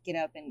 so you get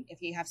up and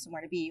if you have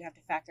somewhere to be, you have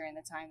to factor in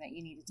the time that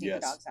you need to take the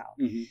dogs out.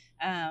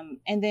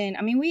 And then,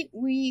 I mean,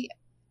 we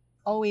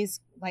always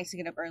like to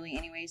get up early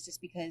anyways,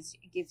 just because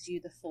it gives you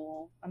the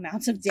full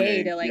amounts of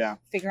day to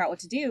figure out what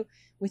to do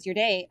with your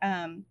day.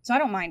 So I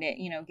don't mind it,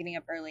 getting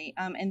up early.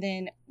 And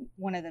then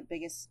one of the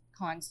biggest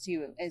cons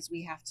too is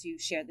we have to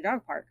share the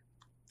dog park.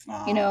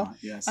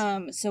 Yes.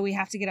 So we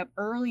have to get up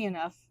early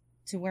enough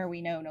to where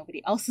we know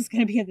nobody else is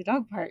going to be at the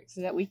dog park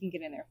so that we can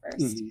get in there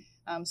first.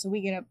 So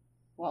we get up,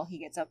 well, he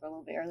gets up a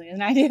little bit earlier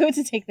than I do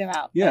to take them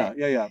out. Yeah.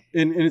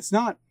 And it's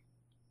not,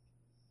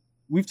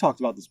 we've talked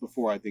about this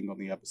before, I think, on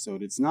the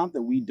episode. It's not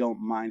that we don't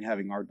mind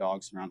having our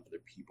dogs around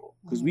other people,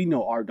 because we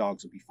know our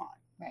dogs will be fine.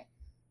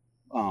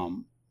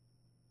 Right.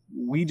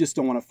 We just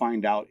don't want to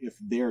find out if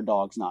their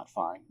dog's not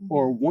fine.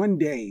 Or one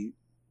day,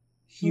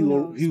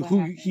 Hilo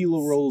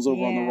rolls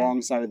over on the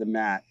wrong side of the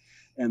mat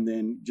and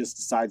then just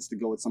decides to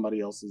go with somebody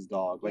else's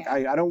dog. Like,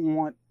 I don't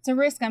want... It's a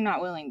risk I'm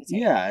not willing to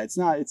take. Yeah, it's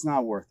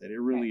not worth it. It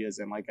really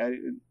isn't. Like,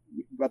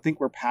 I think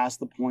we're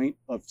past the point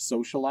of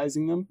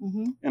socializing them,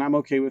 and I'm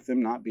okay with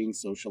them not being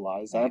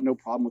socialized. I have no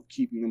problem with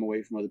keeping them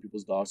away from other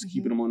people's dogs,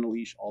 keeping them on a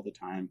leash all the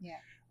time. Yeah.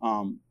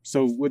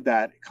 So with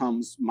that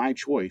comes my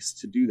choice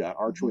to do that.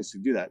 Our choice to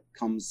do that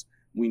comes,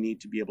 we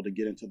need to be able to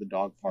get into the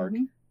dog park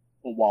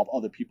while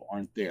other people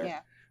aren't there.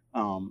 Yeah.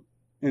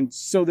 And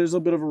so there's a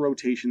bit of a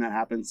rotation that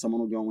happens.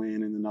 Someone will go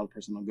in and another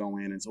person will go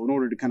in. And so in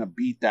order to kind of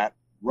beat that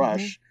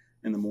rush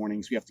in the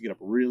mornings, we have to get up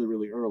really,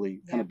 really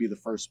early, kind of be the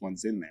first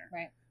ones in there.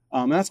 Right.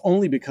 And that's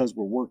only because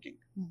we're working,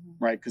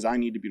 right? Because I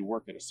need to be to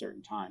work at a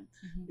certain time.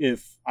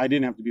 If I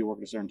didn't have to be to work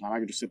at a certain time, I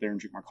could just sit there and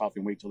drink my coffee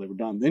and wait till they were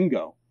done, then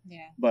go.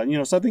 Yeah. But,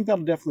 so I think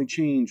that'll definitely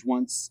change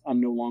once I'm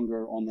no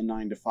longer on the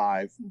 9 to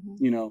 5,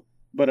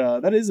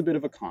 But that is a bit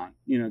of a con,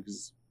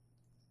 because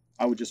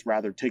I would just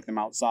rather take them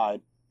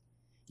outside.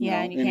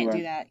 Yeah, and you can't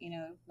do that,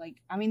 like,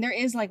 I mean, there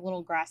is like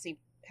little grassy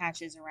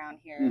patches around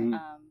here,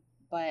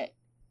 but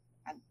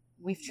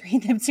we've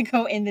trained them to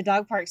go in the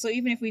dog park. So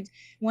even if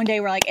one day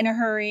we're like in a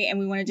hurry and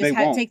we want to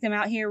just take them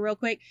out here real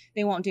quick,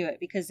 they won't do it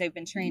because they've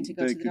been trained to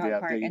go to the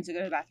dog park and to go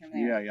to the bathroom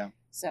there. Yeah.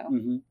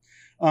 So,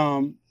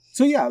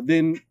 so yeah,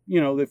 then,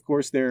 of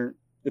course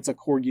it's a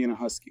Corgi and a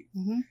Husky.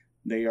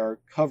 They are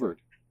covered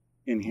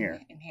in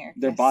hair.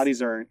 Their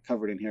bodies are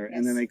covered in hair,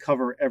 and then they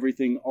cover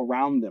everything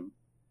around them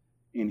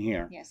in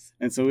here. Yes.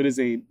 And so it is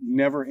a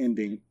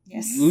never-ending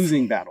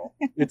losing battle.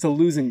 It's a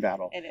losing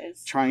battle. It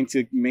is. Trying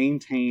to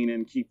maintain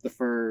and keep the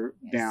fur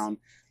down.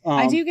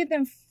 I do get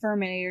them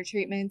furminator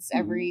treatments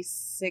every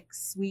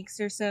 6 weeks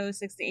or so,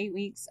 6 to 8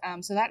 weeks.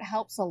 So that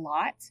helps a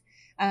lot.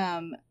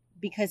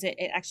 Because it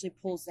actually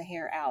pulls the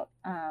hair out.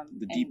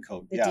 The deep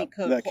coat. Deep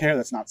coat. The hair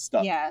that's not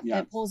stuck. Yeah,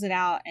 it pulls it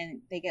out,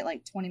 and they get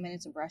like 20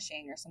 minutes of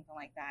brushing or something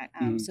like that.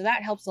 So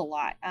that helps a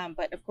lot.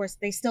 But of course,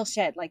 they still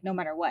shed, like, no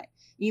matter what.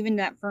 Even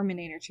that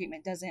furminator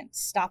treatment doesn't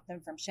stop them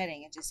from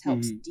shedding. It just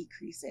helps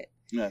decrease it.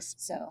 Yes.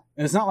 So.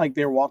 And it's not like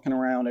they're walking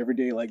around every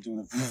day like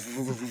doing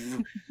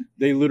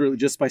they literally,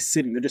 just by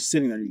sitting, they're just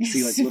sitting there. You can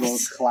see like little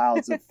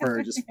clouds of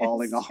fur just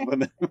falling off of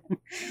them.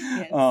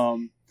 Yes.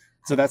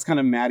 So that's kind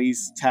of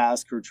Maddie's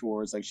task, her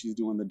chores. Like, she's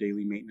doing the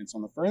daily maintenance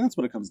on the fur. And that's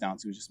what it comes down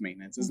to, is just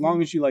maintenance. As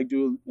long as you like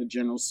do a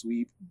general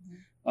sweep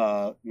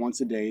once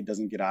a day, it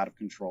doesn't get out of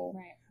control.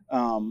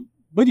 Right.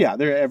 But yeah,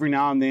 every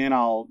now and then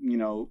I'll,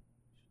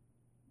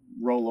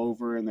 roll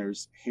over and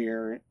there's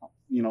hair,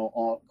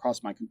 all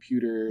across my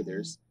computer.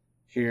 There's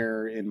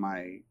hair in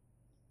my,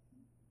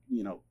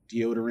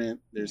 deodorant.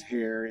 There's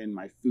hair in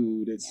my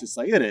food. It's just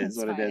like, it is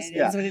what it is. It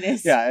is what it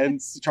is. Yeah.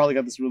 And Charlie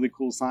got this really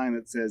cool sign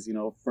that says,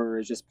 fur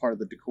is just part of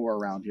the decor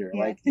around here.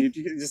 Yeah. Like, you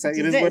just say,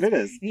 it is what it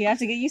is. You have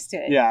to get used to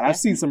it. Yeah. And I've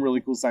seen some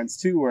really cool signs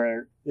too,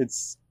 where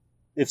it's,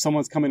 if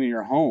someone's coming in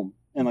your home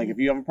and like, if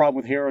you have a problem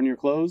with hair on your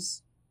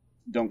clothes,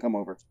 don't come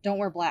over. Don't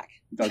wear black.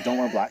 Don't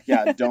wear black.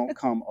 Yeah. Don't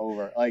come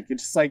over. Like,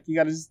 it's just like, you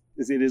got to just,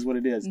 it is what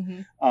it is.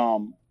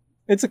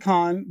 It's a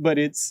con, but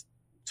it's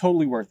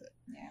totally worth it.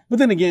 Yeah. But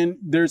then again,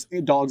 there's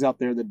dogs out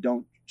there that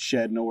don't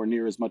shed nowhere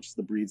near as much as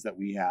the breeds that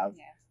we have.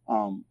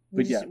 Yeah.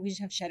 We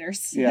just have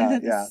shedders. Yeah.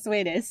 That's the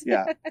way it is.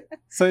 Yeah.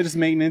 So just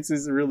maintenance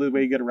is really the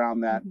way you get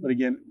around that. But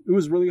again, it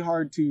was really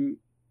hard to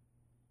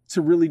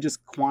really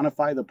just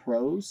quantify the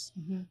pros.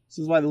 This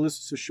is why the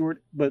list is so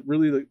short, but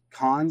really the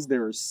cons,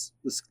 this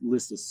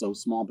list is so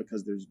small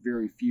because there's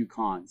very few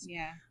cons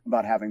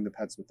about having the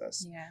pets with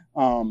us.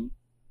 Yeah.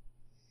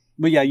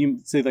 But yeah, you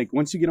say like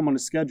once you get them on a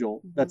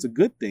schedule, that's a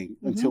good thing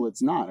until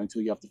it's not,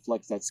 until you have to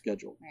flex that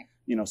schedule. Right.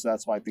 So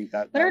that's why I think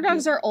that. But our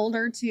dogs are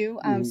older too.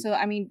 So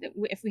I mean,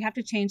 if we have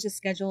to change the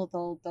schedule,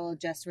 they'll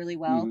adjust really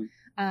well.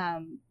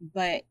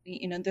 But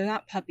they're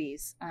not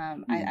puppies.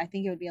 I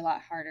think it would be a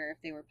lot harder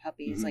if they were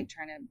puppies, like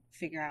trying to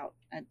figure out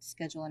a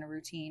schedule and a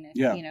routine.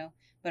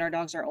 But our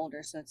dogs are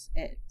older, so it's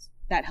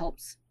that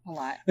helps a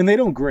lot. And they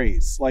don't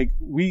graze. Like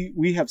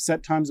we have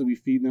set times that we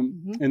feed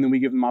them, and then we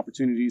give them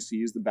opportunities to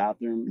use the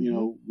bathroom,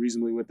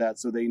 reasonably with that,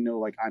 so they know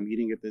like I'm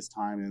eating at this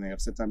time, and they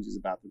have set times to use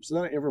the bathroom. So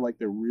not ever like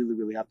they really,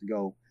 really have to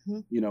go,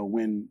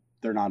 when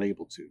they're not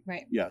able to.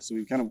 Right. Yeah. So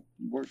we kind of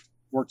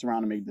worked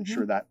around and made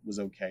sure that was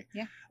okay.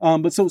 Yeah.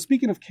 But so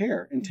speaking of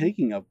care and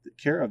taking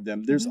care of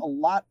them, there's a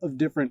lot of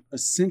different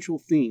essential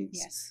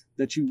things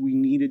that we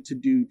needed to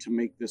do to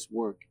make this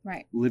work.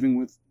 Right. Living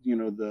with,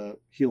 the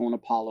Hilo and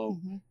Apollo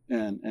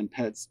and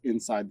pets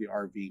inside the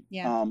RV.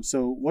 Yeah.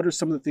 So what are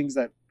some of the things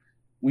that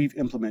we've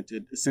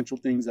implemented, essential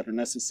things that are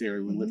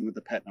necessary when living with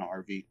a pet in an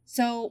RV?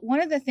 So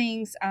one of the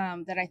things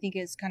that I think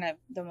is kind of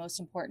the most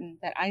important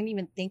that I didn't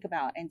even think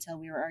about until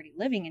we were already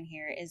living in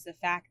here is the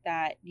fact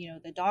that,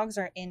 the dogs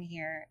are in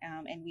here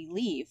and we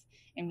leave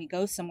and we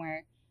go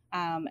somewhere.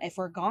 If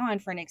we're gone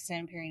for an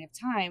extended period of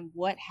time,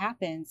 what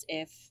happens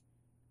if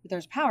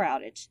there's a power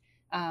outage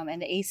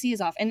and the AC is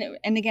off?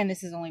 And again,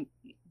 this is only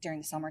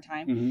during the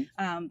summertime.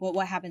 But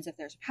what happens if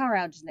there's a power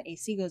outage and the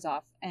AC goes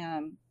off?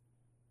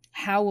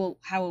 How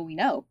will we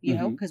know,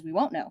 because we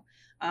won't know.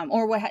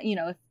 Or what,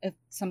 if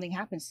something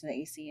happens to the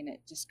AC and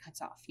it just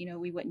cuts off,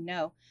 we wouldn't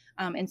know.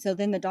 And so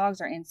then the dogs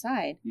are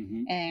inside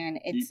and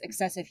it's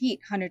excessive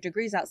heat, 100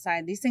 degrees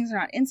outside. These things are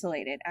not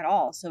insulated at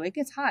all. So it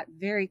gets hot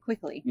very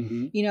quickly.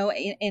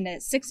 In a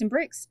sticks and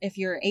bricks, if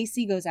your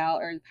AC goes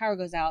out or the power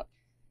goes out,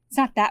 it's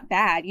not that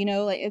bad.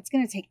 It's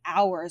going to take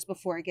hours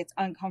before it gets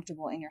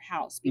uncomfortable in your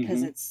house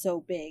because it's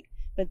so big.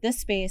 But this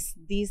space,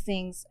 these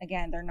things,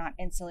 again, they're not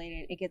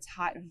insulated. It gets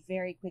hot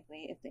very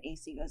quickly if the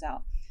AC goes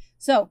out.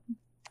 So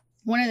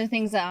one of the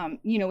things,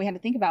 we had to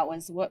think about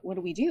was what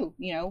do we do?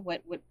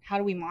 How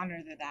do we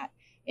monitor that?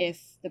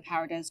 If the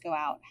power does go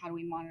out, how do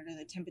we monitor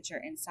the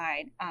temperature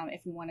inside?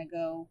 If we want to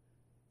go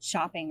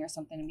shopping or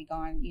something and be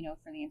gone,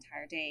 for the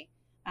entire day.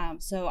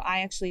 So I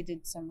actually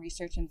did some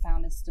research and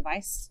found this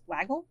device,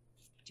 Waggle.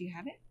 Do you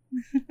have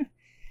it?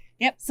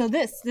 Yep. So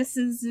this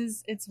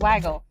is it's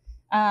Waggle.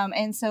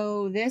 And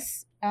so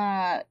this,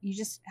 you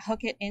just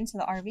hook it into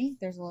the RV.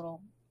 There's a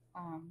little,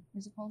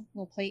 what's it called?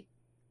 Little plate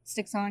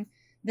sticks on.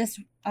 This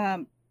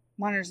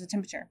monitors the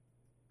temperature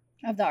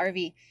of the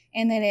RV.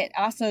 And then it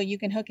also, you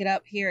can hook it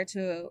up here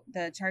to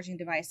the charging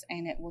device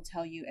and it will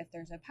tell you if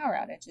there's a power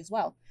outage as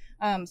well.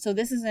 So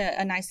this is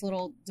a nice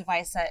little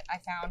device that I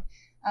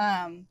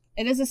found.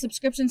 It is a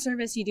subscription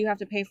service. You do have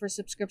to pay for a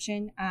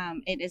subscription.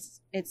 It's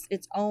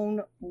its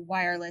own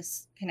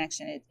wireless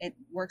connection. It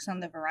works on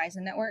the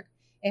Verizon network.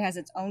 It has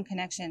its own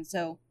connection,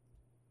 so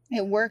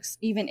it works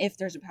even if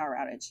there's a power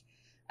outage.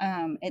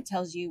 It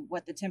tells you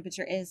what the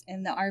temperature is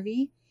in the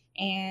RV,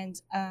 and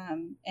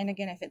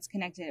again, if it's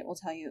connected, it will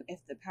tell you if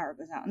the power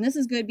goes out. And this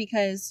is good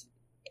because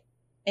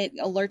it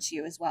alerts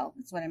you as well.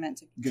 That's what I meant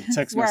to get a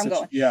text message. I'm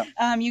going.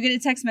 Yeah. You get a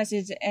text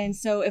message, and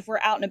so if we're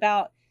out and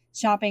about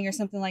shopping or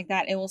something like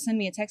that, it will send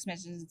me a text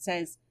message that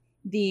says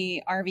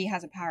the RV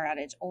has a power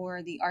outage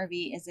or the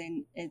RV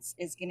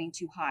is getting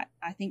too hot.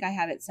 I think I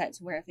have it set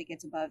to where if it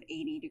gets above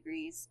 80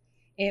 degrees,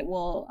 it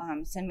will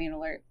send me an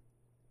alert.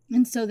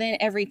 And so then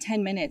every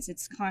 10 minutes,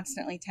 it's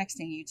constantly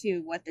texting you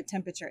too what the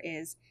temperature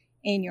is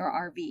in your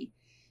RV.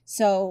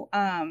 So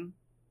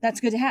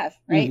that's good to have,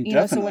 right?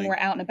 So when we're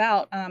out and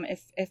about,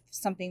 if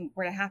something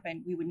were to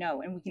happen, we would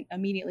know and we can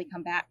immediately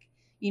come back,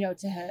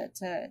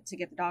 to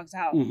get the dogs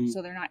out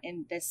so they're not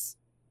in this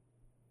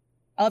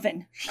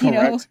oven,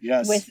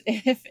 Yes. with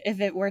if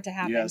it were to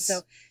happen. Yes.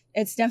 So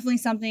it's definitely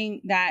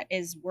something that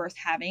is worth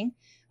having.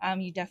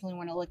 You definitely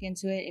want to look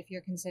into it if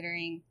you're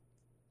considering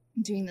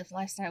doing this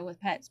lifestyle with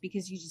pets,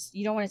 because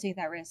you don't want to take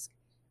that risk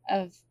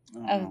of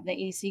the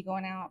AC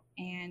going out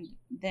and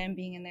them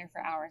being in there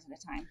for hours at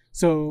a time.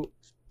 So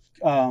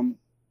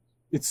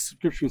It's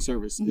subscription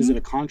service. Is it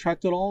a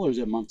contract at all, or is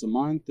it month to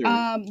month?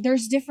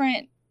 There's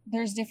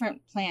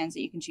different plans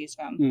that you can choose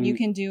from. You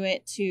can do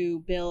it to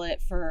bill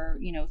it for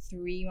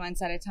 3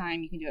 months at a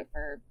time. You can do it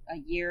for a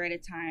year at a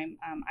time.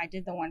 I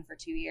did the one for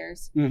 2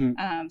 years.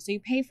 So you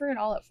pay for it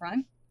all up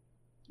front.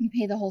 You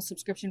pay the whole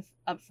subscription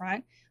up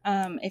front.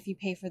 If you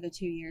pay for the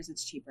 2 years,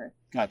 it's cheaper.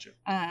 Gotcha.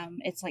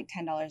 It's like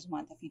 $10 a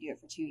month if you do it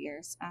for 2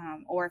 years.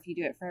 Or if you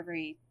do it for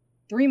every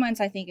 3 months,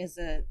 I think is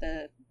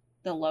the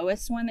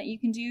lowest one that you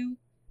can do.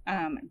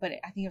 But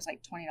I think it was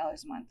like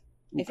 $20 a month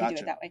if you do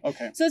it that way.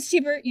 Okay. So it's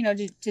cheaper,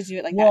 to do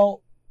it like that.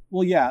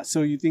 Well, yeah.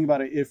 So you think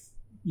about it. If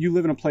you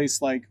live in a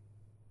place like,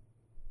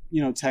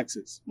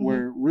 Texas,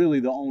 where really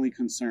the only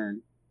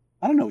concern,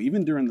 I don't know,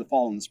 even during the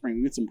fall and the spring,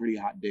 we get some pretty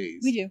hot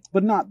days. We do.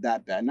 But not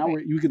that bad. Now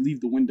you could leave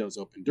the windows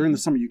open. During the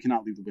summer, you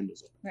cannot leave the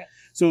windows open. Right.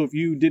 So if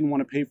you didn't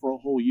want to pay for a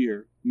whole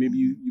year, maybe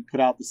you put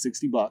out the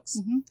 $60,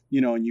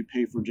 and you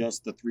pay for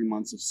just the 3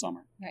 months of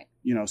summer. Right.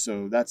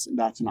 So that's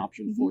an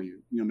option for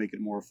you. Make it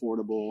more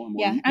affordable and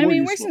more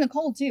it works in the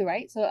cold too,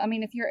 right? So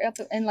if you're up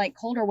in like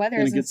colder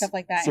weathers and stuff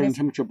like that, certain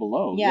temperature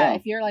below. Yeah,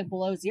 if you're like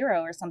below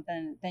 0 or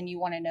something, then you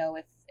want to know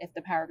if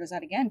the power goes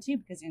out again too,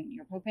 because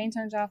your propane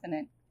turns off and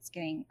then it's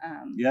getting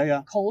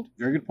cold.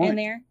 Very good point. In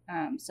there.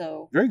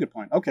 So very good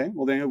point. Okay,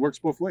 well then it works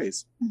both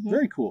ways.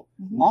 Very cool.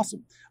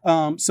 Awesome.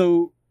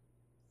 So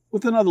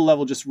with another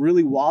level, just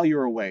really while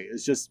you're away,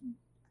 it's just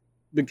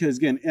because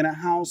again, in a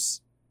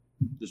house,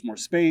 there's more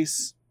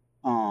space.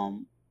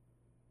 While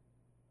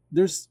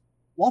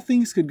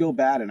things could go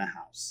bad in a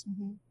house,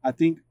 I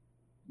think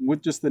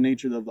with just the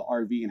nature of the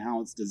RV and how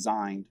it's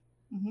designed,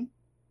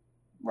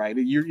 right?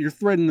 You're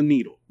threading the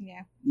needle.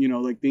 Yeah.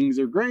 Like things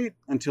are great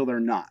until they're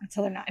not.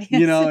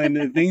 Yes.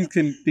 And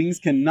things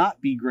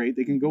cannot be great.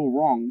 They can go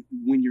wrong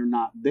when you're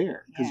not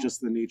there because just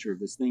the nature of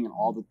this thing and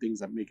all the things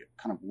that make it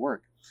kind of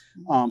work.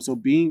 So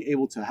being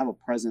able to have a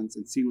presence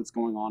and see what's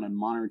going on and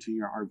monitoring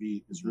your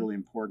RV is really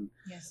important.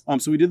 Yes.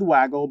 So we did the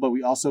Waggle, but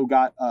we also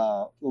got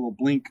a little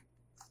Blink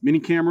mini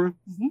camera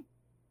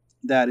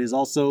that is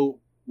also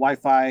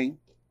Wi-Fi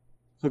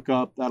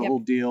hookup, that whole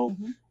deal.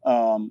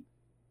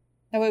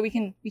 That way we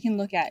can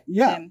look at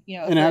them,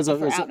 and it has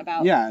out and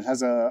about. Yeah, it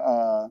has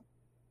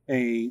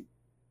a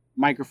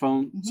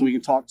microphone so we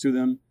can talk to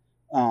them.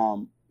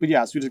 But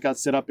yeah, so we just got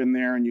set up in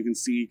there and you can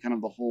see kind of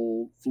the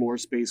whole floor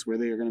space where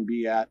they are going to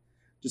be at.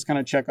 Just kind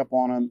of check up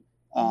on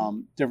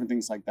them, different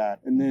things like that.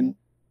 And then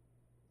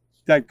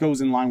that goes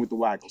in line with the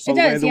Waggle. So it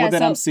does, the way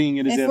that I'm seeing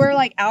it is if we're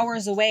like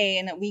hours away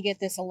and that we get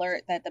this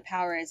alert that the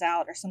power is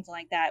out or something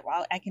like that,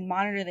 well, I can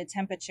monitor the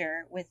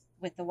temperature with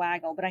the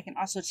Waggle, but I can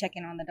also check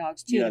in on the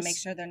dogs too to make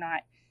sure they're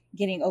not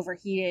getting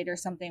overheated or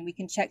something. We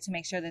can check to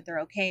make sure that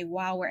they're okay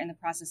while we're in the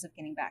process of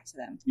getting back to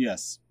them.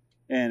 Yes.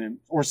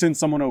 Or send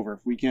someone over if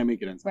we can't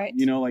make it inside.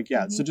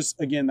 Right. So just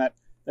again, that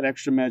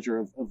extra measure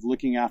of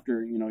looking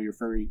after, your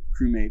furry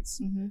crewmates,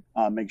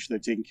 make sure they're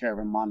taken care of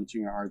and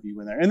monitoring your RV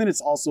when they're there. And then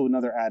it's also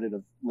another added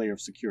layer of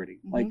security.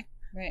 Like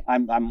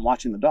I'm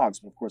watching the dogs,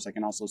 but of course I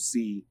can also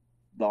see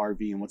the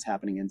RV and what's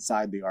happening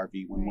inside the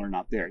RV when we're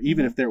not there.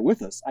 Even if they're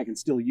with us, I can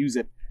still use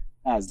it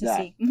as to that.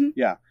 See.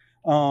 Yeah.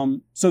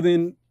 So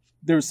then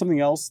there's something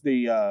else.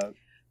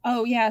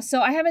 Oh yeah.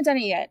 So I haven't done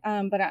it yet.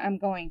 But I'm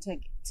going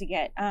to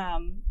get,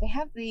 they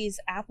have these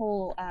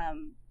Apple,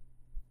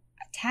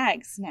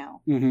 tags now.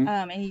 And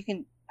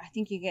I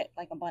think you get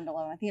like a bundle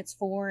of them. I think it's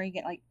 4. You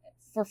get like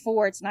for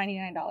 4, it's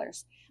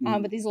 $99.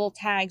 But these little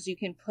tags you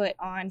can put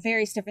on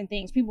various different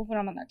things. People put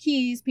them on their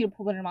keys.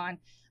 People put them on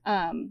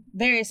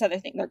various other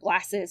things, their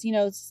glasses,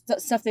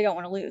 stuff they don't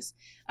want to lose.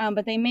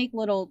 But they make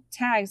little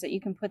tags that you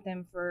can put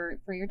them for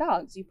your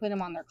dogs. You put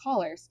them on their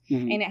collars,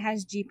 and it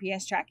has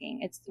GPS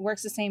tracking. It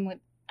works the same with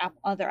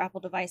other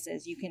Apple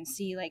devices. You can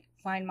see like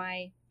Find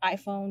My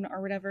iPhone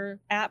or whatever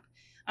app.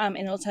 And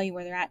it'll tell you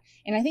where they're at.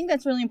 And I think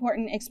that's really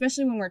important,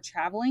 especially when we're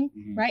traveling,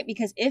 right?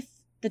 Because if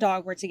the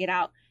dog were to get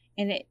out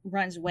and it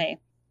runs away,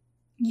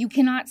 you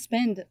cannot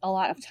spend a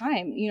lot of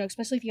time,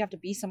 especially if you have to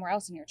be somewhere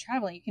else and you're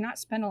traveling, you cannot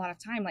spend a lot of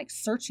time like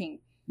searching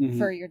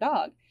for your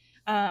dog.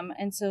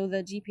 And so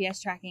the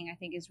GPS tracking, I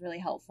think, is really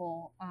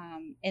helpful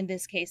in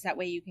this case. That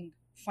way you can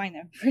find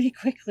them pretty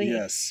quickly.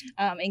 Yes.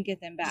 And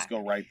get them back. Just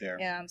go right there.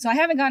 Yeah. So I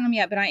haven't gotten them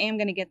yet, but I am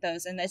going to get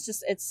those. And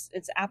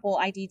it's Apple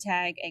ID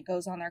tag. It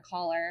goes on their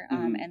collar.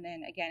 And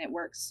then again, it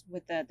works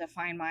with the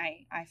Find My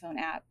iPhone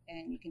app,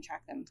 and you can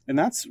track them. And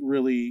that's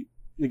really,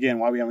 again,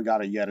 why we haven't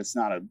got it yet. It's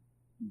not a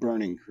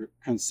burning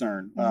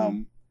concern.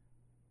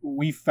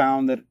 We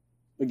found that,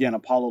 again,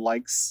 Apollo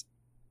likes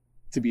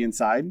to be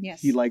inside. Yes.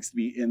 He likes to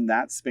be in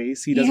that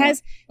space. He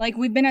has, like,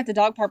 we've been at the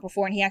dog park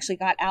before, and he actually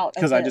got out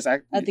of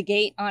the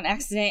gate on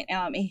accident.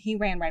 And he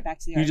ran right back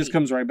to the RV. He just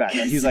comes right back.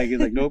 He's like,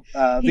 nope.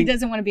 He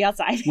doesn't want to be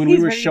outside. When we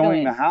were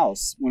showing the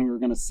house, when we were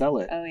going to sell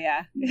it. Oh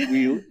yeah.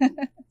 we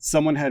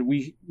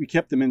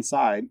kept them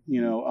inside,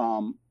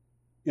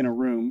 in a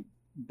room,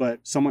 but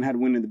someone had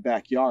went in the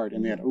backyard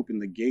and they had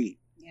opened the gate.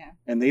 Yeah.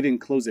 And they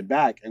didn't close it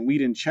back, and we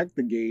didn't check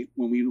the gate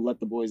when we let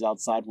the boys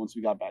outside once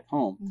we got back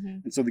home.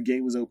 And so the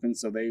gate was open,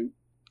 so they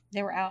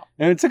They were out.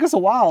 And it took us a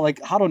while. Like,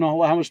 I don't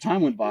know how much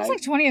time went by. It was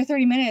like 20 or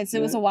 30 minutes.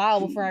 It was a while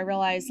before I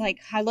realized, like,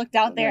 I looked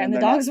out there and the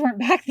dogs weren't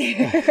back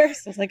there.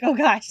 So I was like, oh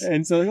gosh.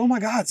 And so, like, oh my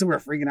God. So we're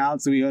freaking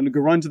out. So we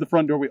run to the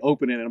front door, we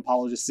open it, and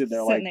Apollo just sitting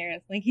there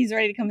like he's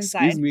ready to come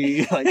inside. Excuse me.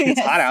 Like,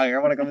 it's hot out here.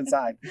 I want to come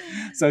inside.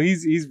 So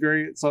he's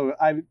very, so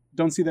I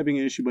don't see that being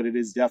an issue, but it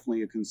is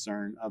definitely a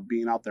concern of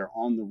being out there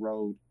on the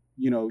road.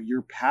 You know,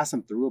 you're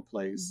passing through a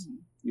place,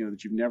 you know,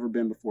 that you've never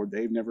been before.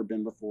 They've never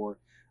been before.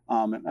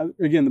 And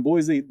again, the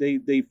boys,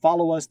 they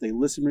follow us. They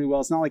listen really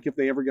well. It's not like if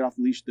they ever get off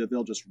the leash that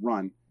they'll just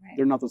run. Right.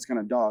 They're not those kind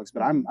of dogs.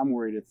 But I'm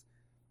worried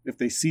if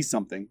they see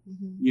something,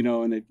 you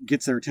know, and it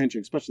gets their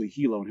attention, especially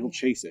Hilo, and he'll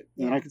chase it.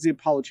 And I can see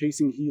Apollo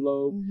chasing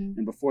Hilo,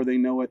 and before they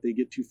know it, they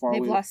get too far away.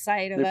 They've lost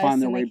sight of us. They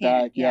find their way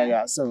back.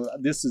 Yeah. So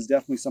this is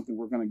definitely something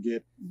we're going to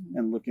get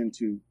and look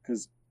into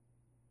because.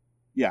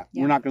 Yeah,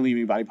 we're not going to leave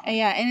anybody behind.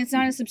 Yeah, and it's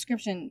not a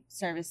subscription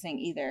service thing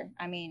either.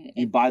 I mean,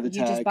 you buy the tag.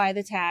 You just buy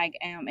the tag,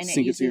 and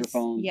sync it to your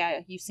phone.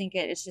 Yeah, you sync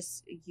it. It's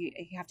just you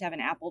have to have an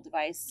Apple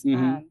device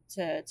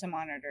to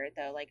monitor it,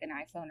 though, like an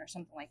iPhone or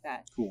something like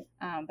that. Cool.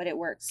 But it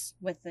works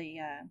with the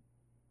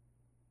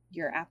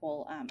your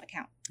Apple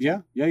account. Yeah.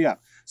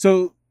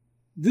 So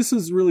this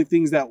is really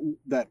things that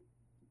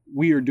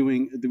we are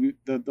doing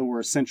that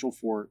were essential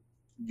for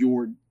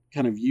your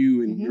kind of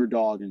you and your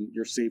dog and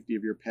your safety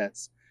of your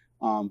pets.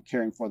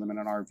 Caring for them in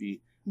an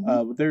RV.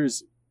 But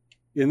there's,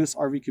 in this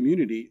RV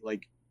community,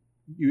 like,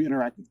 you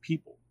interact with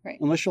people. Right.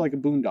 Unless you're like a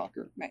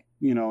boondocker. Right.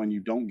 You know, and you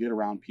don't get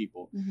around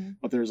people.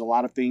 But there's a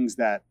lot of things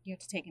that you have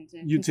to take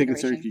into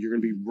consideration. You're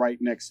going to be right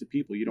next to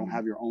people. You don't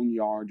have your own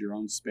yard, your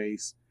own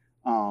space.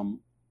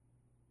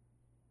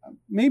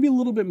 Maybe a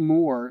little bit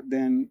more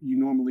than you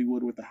normally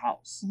would with a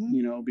house,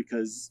 you know,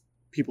 because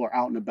people are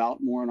out and about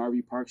more in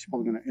RV parks. You're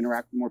probably going to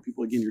interact with more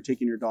people. Again, you're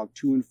taking your dog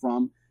to and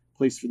from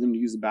place for them to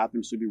use the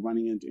bathroom, so you'll be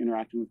running into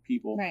interacting with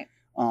people. Right.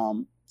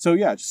 So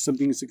yeah, just some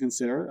things to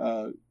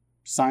consider.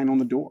 Sign on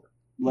the door,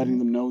 letting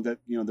them know that,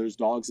 you know, there's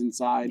dogs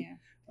inside.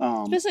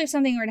 Yeah. Especially if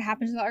something were to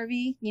happen to the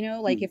RV, you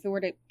know, like if it were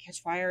to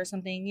catch fire or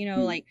something, you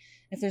know, like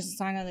if there's a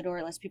sign on the door,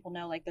 it lets people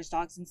know, like, there's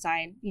dogs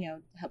inside, you know,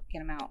 help get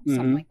them out,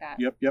 something like that.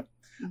 Yep.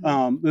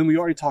 Then we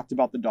already talked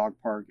about the dog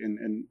park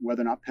and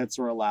whether or not pets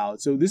are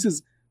allowed. So this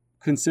is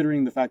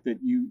considering the fact that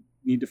you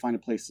need to find a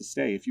place to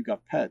stay. If you've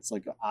got pets,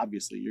 like,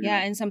 obviously you're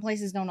and some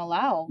places don't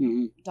allow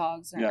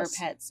dogs or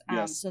pets.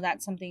 So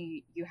that's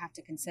something you have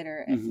to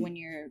consider when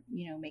you're,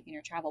 you know, making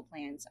your travel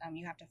plans.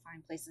 You have to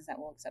find places that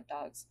will accept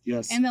dogs.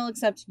 Yes. And they'll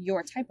accept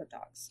your type of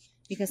dogs,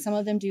 because some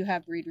of them do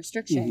have breed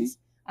restrictions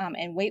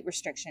and weight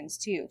restrictions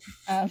too.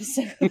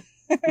 So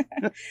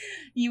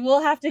you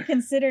will have to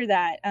consider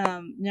that.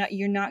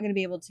 You're not going to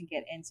be able to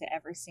get into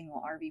every single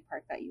RV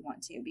park that you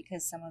want to,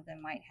 because some of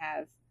them might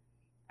have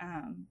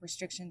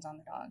restrictions on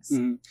the dogs.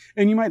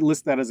 And you might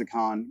list that as a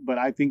con, but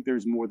I think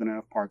there's more than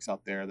enough parks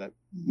out there that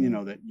you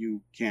know that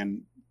you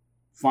can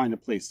find a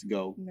place to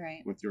go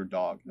with your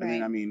dog.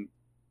 I mean,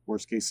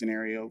 worst case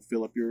scenario,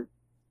 fill up your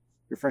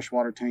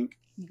freshwater tank,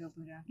 go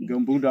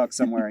boondock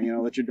somewhere, you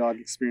know, let your dog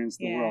experience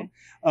the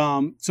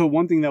world. So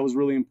one thing that was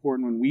really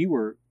important when we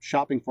were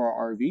shopping for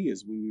our RV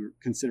is we were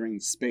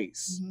considering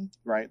space,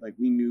 right? Like,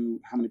 we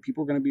knew how many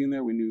people were going to be in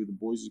there. We knew the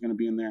boys was going to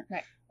be in there.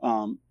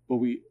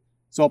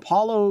 So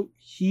Apollo,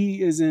 he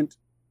doesn't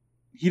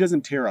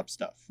tear up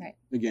stuff. Right.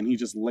 Again, he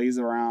just lays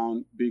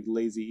around, big,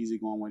 lazy,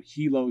 easygoing one.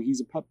 Hilo, he's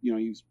a pup, you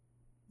know,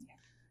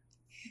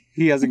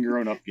 he hasn't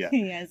grown up yet.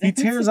 He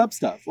tears up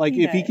stuff. Like,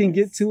 if he can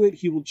get to it,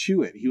 he will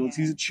chew it.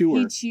 He's a chewer.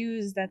 He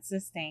chews, that's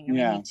his thing. I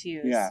mean, he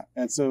chews. Yeah.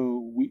 And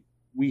so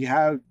we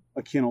have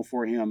a kennel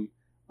for him.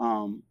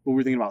 But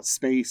we're thinking about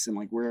space and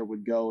like where it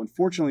would go. And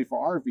fortunately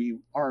for our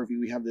RV,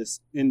 we have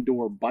this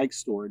indoor bike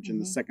storage in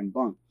the second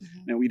bunk.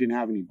 Now, we didn't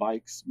have any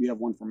bikes. We have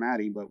one for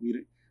Maddie, but we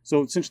didn't.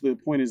 So essentially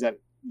the point is that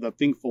the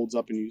thing folds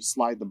up and you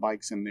slide the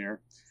bikes in there,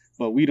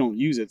 but we don't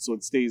use it. So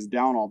it stays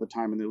down all the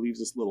time, and it leaves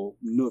this little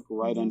nook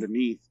right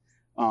underneath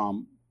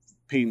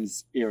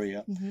Peyton's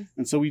area.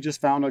 And so we just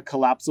found a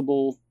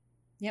collapsible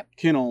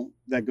kennel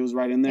that goes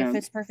right in there. It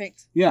fits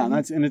perfect. Yeah,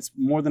 and it's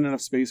more than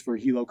enough space for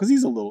Hilo, because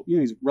he's a little, you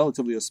know, he's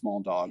relatively a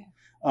small dog.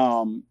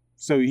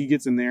 So he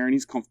gets in there and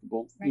he's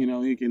comfortable. You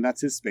know,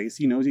 that's his space.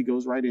 He knows he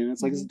goes right in.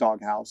 It's like his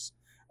doghouse.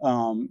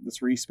 That's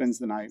where he spends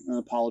the night. And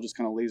Apollo just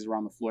kind of lays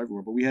around the floor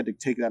everywhere. But we had to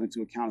take that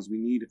into account, as we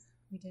need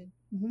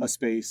a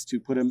space to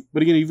put him.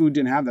 But again, even if we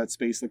didn't have that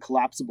space, the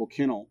collapsible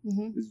kennel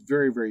is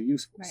very, very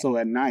useful. So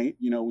at night,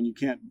 you know, when you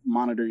can't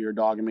monitor your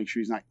dog and make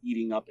sure he's not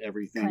eating up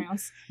everything,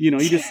 you know,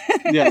 you just,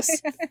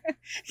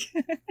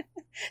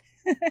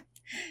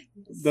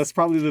 that's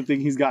probably the thing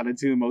he's gotten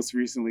into most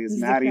recently is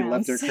Maddie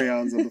left her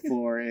crayons on the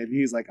floor, and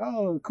he's like,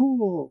 oh,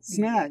 cool,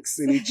 snacks.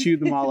 And he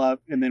chewed them all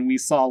up. And then we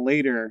saw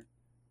later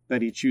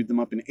that he chewed them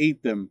up and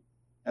ate them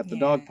at the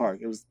dog park.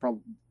 It was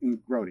probably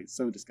grody.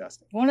 So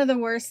disgusting. One of the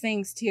worst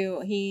things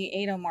too, he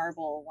ate a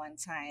marble one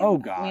time. Oh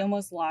God. We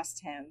almost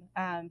lost him.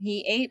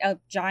 He ate a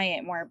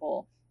giant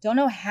marble. Don't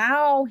know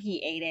how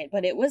he ate it,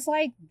 but it was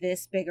like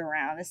this big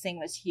around. This thing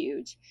was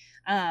huge.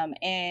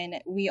 And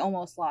we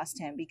almost lost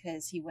him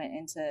because he went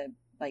into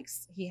like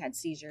he had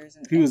seizures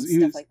and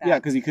stuff like that. Yeah,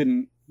 because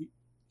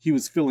he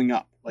was filling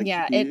up. Like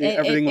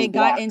everything was it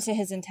got into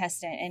his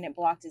intestine and it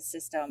blocked his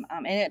system.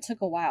 And it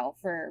took a while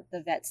for the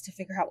vets to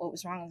figure out what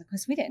was wrong with him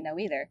because we didn't know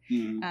either.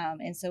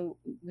 Mm-hmm. And so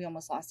we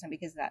almost lost him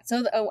because of that.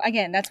 So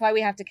again, that's why we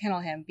have to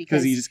kennel him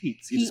because he just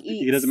eats.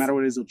 He doesn't matter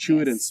what it is. He'll chew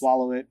it and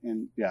swallow it.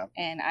 And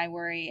And I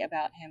worry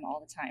about him all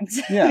the time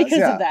because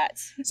of that.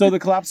 So the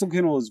collapsible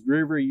kennel is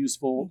very, very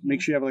useful. Mm-hmm.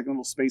 Make sure you have like a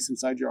little space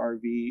inside your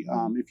RV.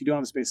 Mm-hmm. If you don't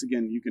have a space,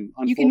 again, you can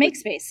make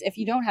space if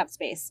you don't have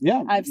space.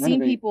 Yeah, I've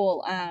seen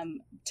people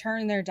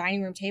turn their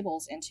dining room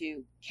tables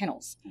into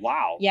kennels.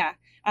 Wow. Yeah.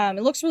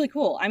 It looks really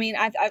cool. I mean,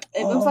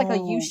 it looks like a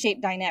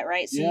U-shaped dinette,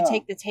 right? So you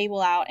take the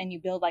table out and you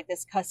build like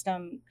this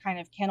custom kind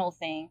of kennel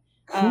thing.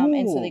 Cool.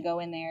 And so they go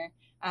in there.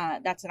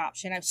 That's an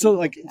option. So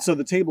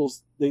the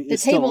tables, the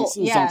table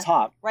is on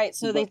top. Right.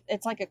 So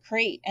it's like a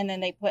crate and then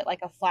they put like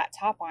a flat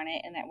top on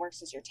it and that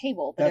works as your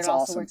table, but it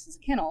also works as a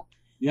kennel.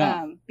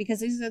 Yeah.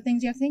 Because these are the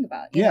things you have to think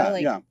about. You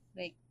know,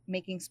 like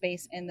making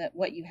space in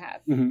what you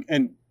have. Mm-hmm.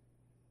 And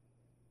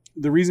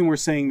the reason we're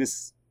saying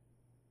this,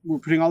 we're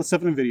putting all this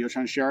stuff in a video,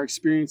 trying to share our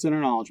experience and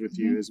our knowledge with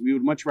you, is we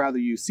would much rather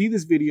you see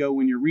this video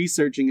when you're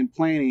researching and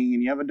planning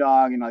and you have a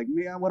dog and like,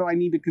 man, what do I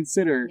need to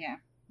consider? Yeah.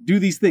 Do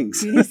these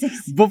things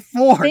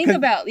before.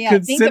 Consider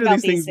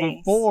these things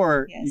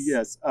before.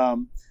 Yes.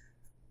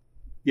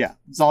 Yeah,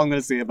 that's all I'm going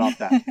to say about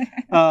that.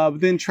 But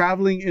then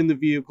traveling in the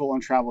vehicle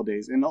on travel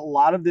days. And a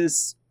lot of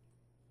this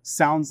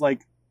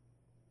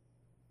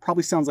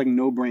probably sounds like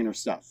no-brainer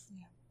stuff.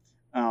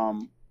 Yeah.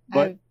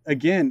 But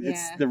again,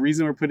 it's the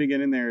reason we're putting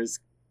it in there is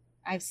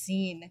I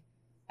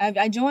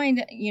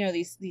joined,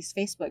 these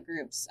Facebook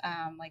groups,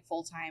 like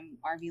full-time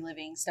RV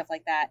living, stuff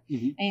like that.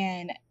 Mm-hmm.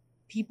 And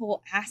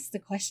people ask the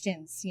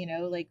questions,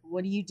 like,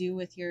 what do you do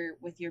with your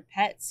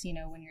pets,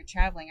 when you're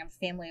traveling? I'm a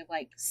family of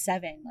like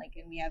 7,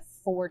 and we have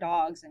 4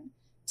 dogs and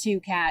 2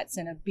 cats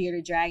and a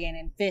bearded dragon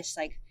and fish.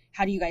 Like,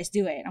 how do you guys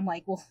do it? And I'm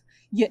like, well,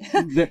 you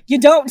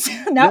don't,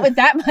 not with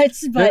that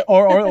much, but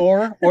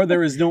or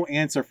there is no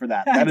answer for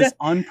that. That is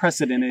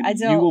unprecedented.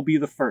 You will be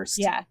the first.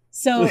 Yeah.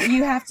 So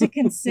you have to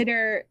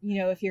consider,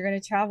 if you're going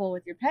to travel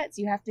with your pets,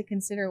 you have to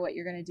consider what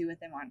you're going to do with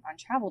them on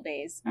travel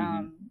days.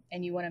 Mm-hmm.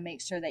 And you want to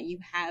make sure that you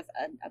have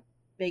a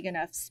big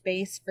enough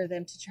space for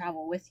them to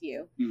travel with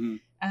you.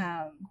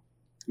 Mm-hmm.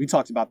 We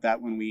talked about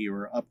that when we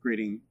were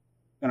upgrading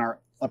in our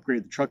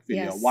Upgrade the Truck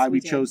video, why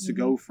we chose to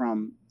go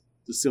from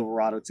the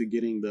Silverado to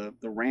getting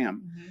the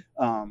Ram.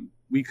 Mm-hmm.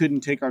 We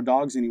couldn't take our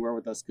dogs anywhere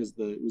with us because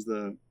it was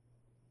the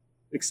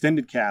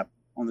extended cab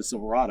on the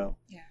Silverado.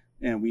 Yeah.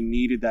 And we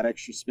needed that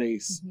extra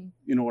space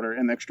and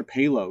the extra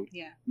payload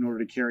in order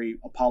to carry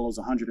Apollo's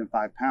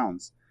 105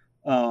 pounds.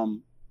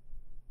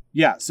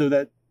 So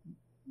that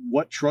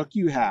what truck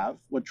you have,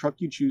 what truck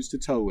you choose to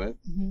tow with,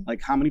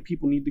 like how many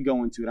people need to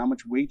go into it, how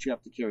much weight you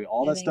have to carry,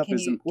 all that stuff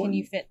is important. Can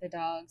you fit the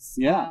dogs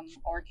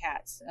or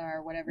cats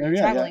or whatever you're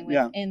traveling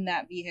with in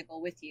that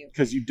vehicle with you?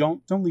 Because you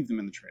don't leave them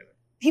in the trailer.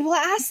 People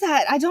ask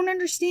that. I don't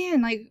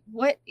understand, like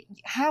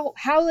how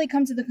they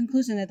come to the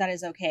conclusion that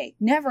is okay.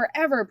 Never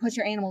ever put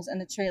your animals in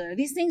the trailer.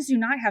 These things do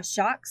not have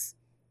shocks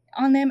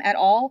on them at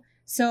all.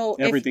 So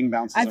everything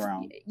bounces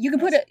around. You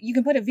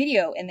can put a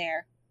video in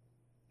there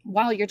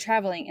while you're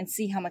traveling and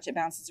see how much it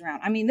bounces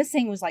around. I mean, this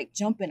thing was like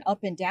jumping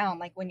up and down,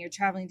 like when you're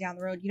traveling down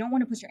the road. You don't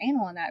want to put your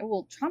animal in that. It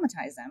will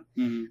traumatize them.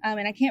 Mm-hmm.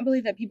 And I can't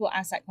believe that people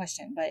ask that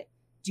question, but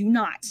do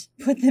not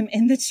put them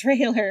in the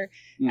trailer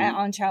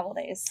on travel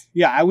days.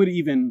 Yeah,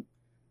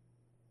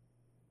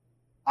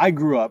 I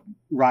grew up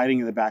riding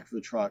in the back of the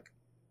truck,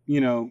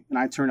 and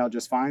I turned out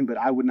just fine, but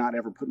I would not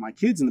ever put my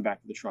kids in the back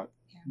of the truck.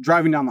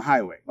 Driving down the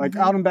highway, like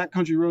out on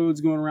backcountry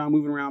roads, going around,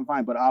 moving around,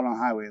 fine. But out on the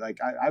highway, like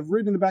I've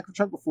ridden in the back of a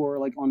truck before,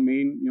 like on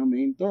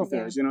main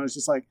thoroughfares. Yeah. It's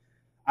just like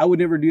I would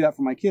never do that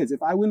for my kids.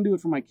 If I wouldn't do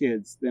it for my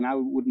kids, then I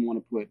wouldn't want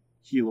to put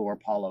Hilo or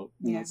Apollo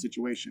in that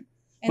situation.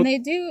 And they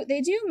do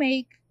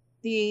make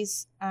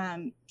these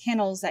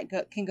kennels that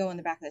can go in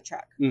the back of the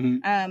truck.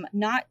 Mm-hmm.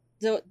 Not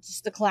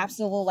just the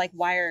collapsible like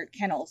wire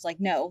kennels. Like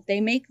no, they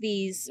make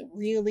these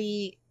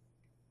really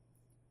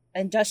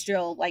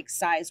industrial like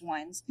size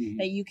ones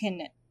that you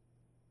can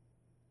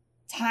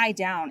tie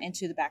down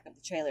into the back of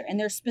the trailer, and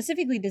they're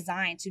specifically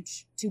designed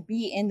to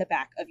be in the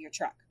back of your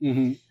truck.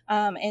 Mm-hmm.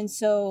 And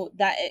so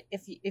that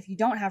if you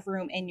don't have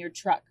room in your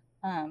truck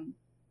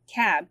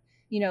cab,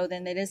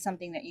 then that is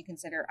something that you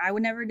consider. I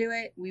would never do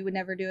it. We would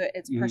never do it.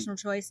 It's a personal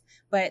choice,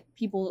 but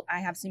I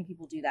have seen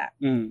people do that.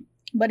 Mm-hmm.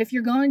 But if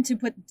you're going to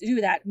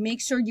do that,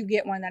 make sure you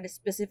get one that is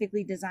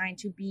specifically designed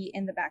to be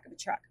in the back of a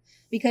truck.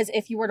 Because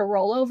if you were to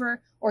roll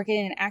over or get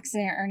in an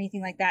accident or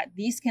anything like that,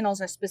 these kennels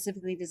are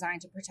specifically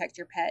designed to protect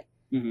your pet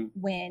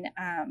when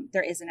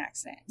there is an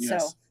accident.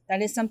 Yes. So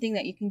that is something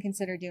that you can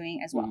consider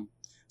doing as well. Mm-hmm.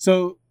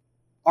 So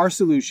our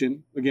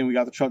solution, again, we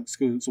got the truck so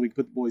we can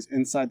put the boys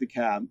inside the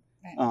cab.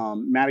 Right.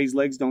 Maddie's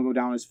legs don't go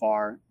down as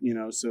far,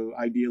 so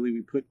ideally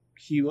we put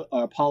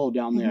Apollo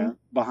down there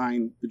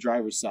behind the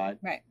driver's side.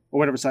 Right. Or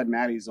whatever side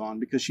Maddie's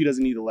on, because she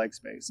doesn't need the leg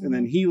space. Mm-hmm. And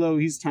then Hilo,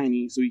 he's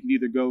tiny, so he can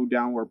either go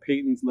down where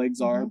Peyton's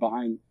legs are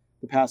behind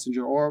the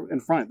passenger or in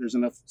front. There's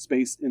enough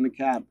space in the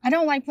cab. I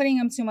don't like putting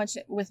him too much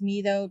with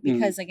me though,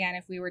 because again,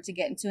 if we were to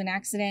get into an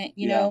accident,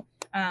 you know,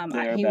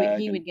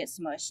 he would get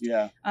smushed.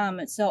 Yeah.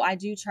 So I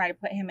do try to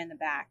put him in the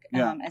back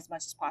as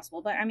much as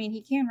possible. But I mean,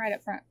 he can ride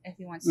up front if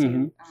he wants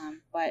to.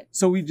 But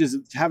so we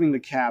just having the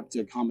cab to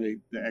accommodate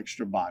the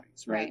extra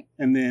bodies, right?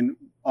 And then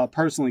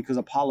personally, because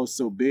Apollo's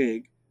so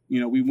big, you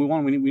know,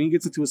 when he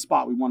gets into a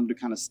spot, we want him to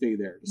kind of stay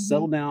there, to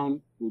settle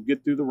down. We'll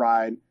get through the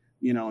ride,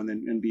 you know,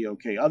 and be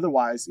okay.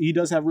 Otherwise, he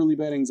does have really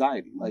bad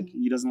anxiety. Like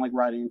he doesn't like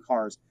riding in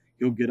cars.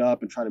 He'll get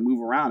up and try to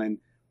move around. And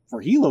for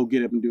Hilo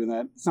get up and doing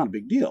that, it's not a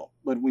big deal.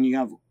 But when you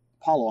have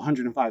Apollo,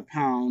 105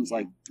 pounds,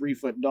 like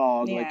 3-foot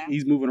dog, like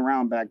he's moving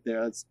around back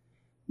there, it's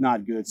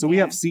not good. So we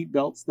have seat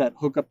belts that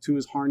hook up to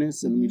his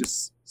harness, and we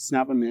just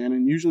snap him in.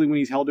 And usually when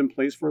he's held in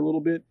place for a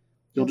little bit,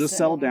 he'll just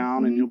settle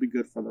down and he'll be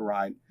good for the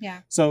ride.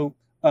 Yeah. So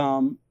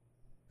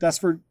that's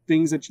for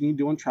things that you need to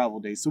do on travel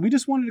days. So we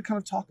just wanted to kind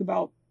of talk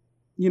about,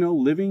 you know,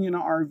 living in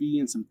an RV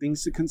and some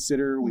things to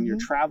consider when you're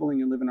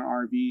traveling and living in an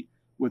RV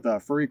with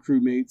furry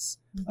crewmates.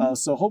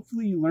 So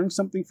hopefully you learned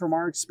something from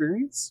our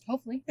experience.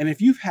 Hopefully. And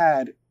if you've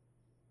had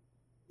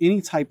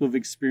any type of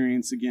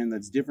experience, again,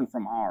 that's different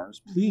from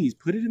ours, please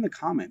put it in the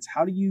comments.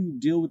 How do you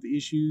deal with the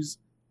issues?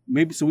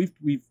 Maybe, so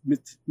we've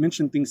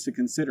mentioned things to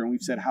consider, and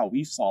we've said how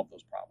we've solved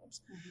those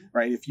problems,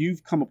 right? If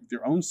you've come up with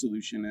your own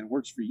solution and it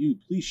works for you,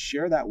 please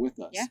share that with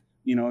us. Yeah.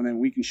 You know, and then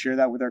we can share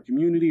that with our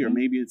community, or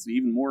maybe it's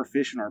even more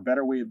efficient or a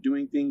better way of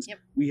doing things.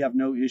 We have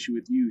no issue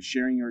with you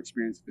sharing your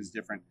experience if it's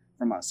different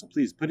from us. So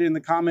please put it in the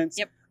comments.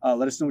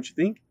 Let us know what you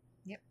think.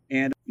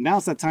 And now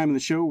it's that time in the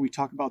show where we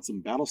talk about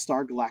some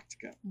Battlestar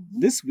Galactica.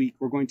 This week,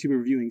 we're going to be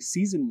reviewing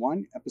Season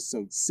 1,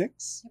 Episode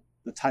 6.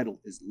 The title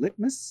is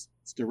Litmus.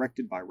 It's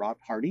directed by Rob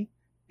Hardy,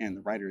 and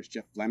the writer is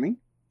Jeff Fleming.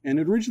 And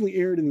it originally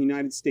aired in the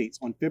United States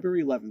on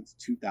February 11th,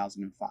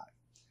 2005.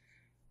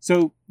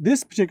 So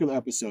this particular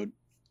episode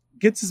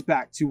gets us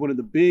back to one of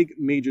the big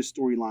major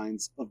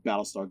storylines of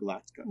Battlestar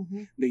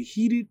Galactica.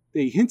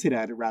 They hinted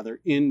at it rather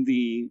in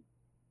the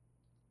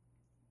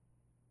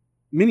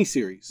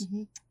miniseries,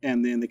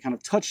 and then they kind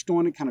of touched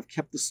on it, kind of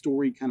kept the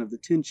story, kind of the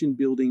tension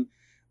building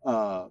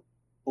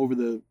over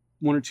the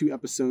 1 or 2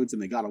 episodes,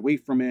 and they got away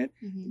from it,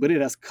 but it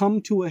has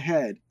come to a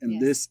head in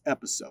this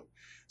episode.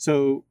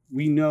 So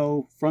we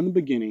know from the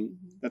beginning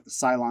that the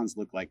Cylons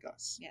look like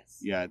us.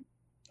 You had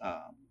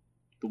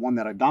the one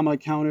that Adama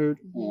encountered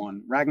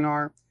on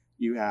Ragnar.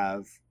 You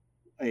have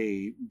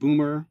a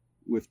Boomer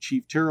with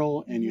Chief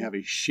Tyrrell, and you have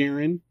a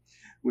Sharon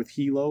with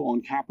Hilo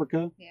on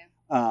Caprica.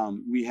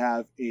 We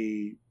have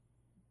a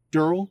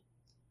Durrell,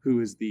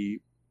 who is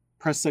the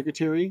press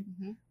secretary.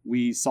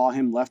 We saw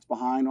him left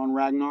behind on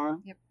Ragnar,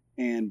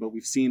 but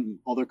we've seen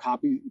other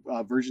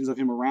versions of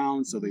him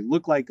around, so they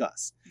look like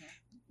us.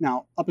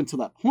 Now, up until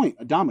that point,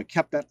 Adama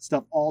kept that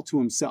stuff all to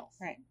himself.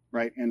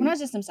 Right. And not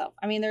just himself.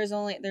 I mean, there's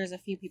a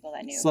few people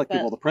that knew. Select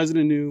people. The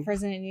president knew.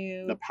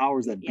 The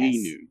powers that be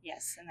knew.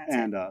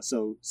 And that's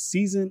so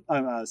season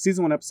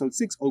 1, episode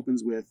 6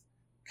 opens with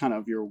kind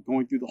of you're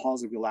going through the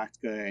halls of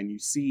Galactica and you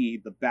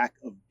see the back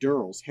of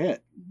Durrell's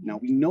head. Now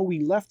we know we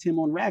left him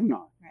on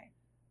Ragnar.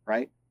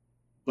 Right.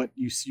 But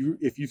you see,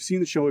 if you've seen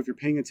the show, if you're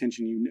paying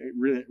attention, you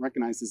really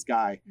recognize this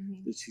guy.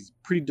 He's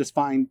pretty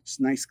defined,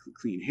 nice,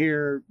 clean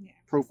hair,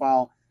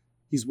 profile.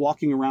 He's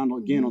walking around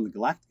again on the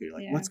Galactica. You're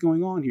like, what's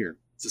going on here?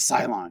 It's a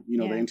Cylon. You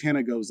know, the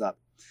antenna goes up.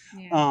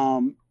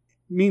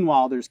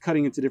 Meanwhile, there's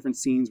cutting into different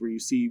scenes where you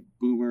see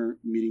Boomer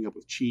meeting up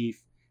with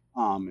Chief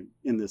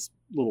in this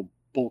little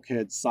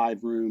bulkhead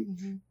side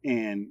room.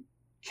 And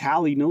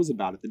Callie knows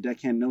about it. The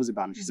deckhand knows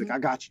about it. She's like, I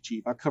got you,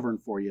 Chief. I'll cover him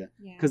for you.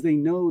 Because they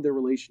know their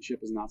relationship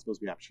is not supposed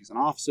to be happening. She's an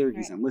officer.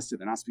 He's enlisted.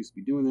 They're not supposed to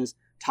be doing this.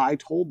 Ty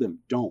told them,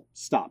 don't.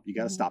 Stop. You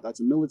got to stop.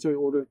 That's a military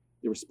order.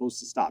 They were supposed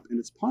to stop. And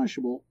it's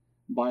punishable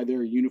by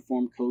their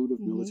uniform code of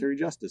military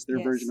justice,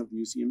 their version of the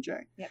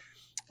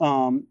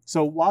UCMJ.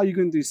 So while you're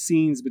going through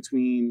scenes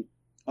between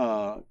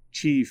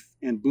Chief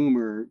and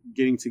Boomer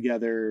getting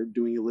together,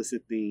 doing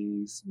illicit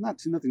things,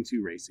 nothing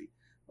too racy,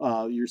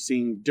 you're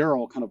seeing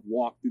Durrell kind of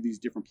walk through these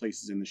different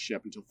places in the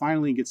ship until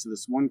finally he gets to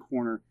this one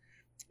corner,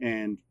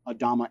 and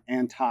Adama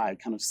and Ty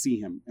kind of see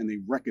him and they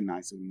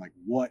recognize him, like,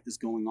 what is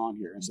going on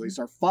here? And so they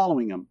start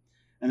following him,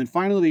 and then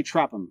finally they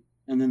trap him,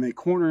 and then they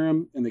corner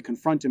him and they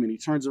confront him, and he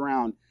turns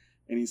around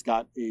and he's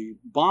got a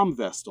bomb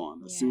vest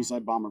on, a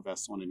suicide bomber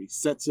vest on, and he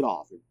sets it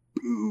off.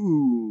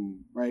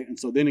 Boom! Right? And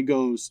so then it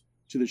goes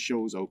to the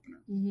show's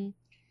opener.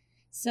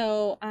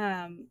 So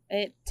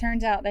it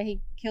turns out that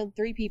he killed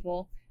 3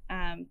 people,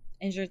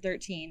 injured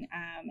 13,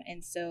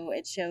 and so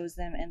it shows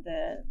them in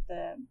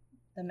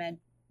the med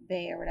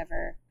bay or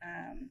whatever.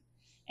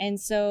 And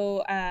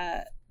so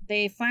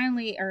they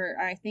finally, or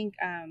I think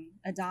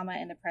Adama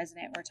and the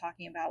president were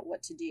talking about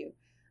what to do.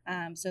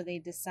 So they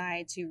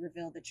decide to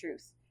reveal the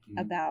truth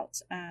about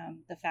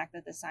the fact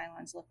that the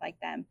Cylons look like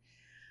them.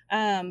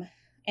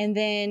 And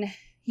then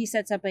he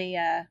sets up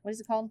a, what is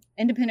it called?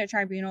 Independent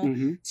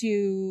tribunal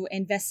to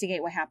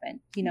investigate what happened.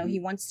 You know, he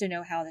wants to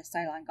know how the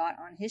Cylon got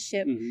on his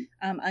ship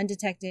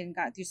undetected and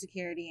got through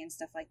security and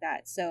stuff like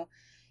that. So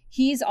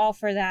he's all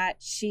for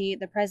that.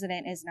 The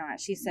president is not.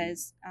 She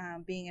says,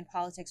 being in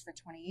politics for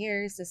 20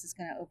 years, this is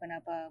going to open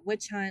up a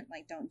witch hunt.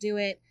 Like, don't do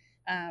it.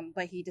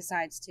 But he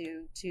decides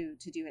to do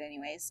it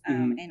anyways.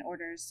 And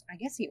orders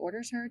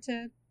her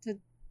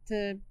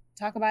to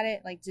talk about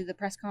it, like do the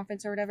press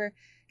conference or whatever,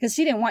 because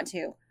she didn't want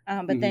to.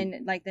 But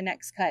then like the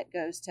next cut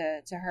goes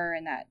to her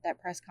in that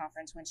press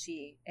conference when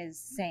she is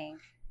saying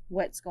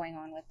what's going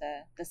on with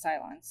the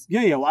Cylons.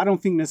 Yeah. Well, I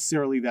don't think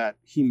necessarily that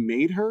he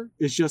made her.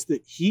 It's just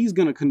that he's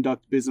going to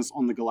conduct business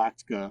on the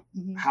Galactica,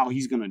 how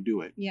he's going to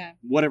do it. Yeah.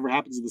 Whatever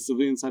happens to the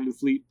civilian side of the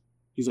fleet,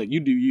 he's like, you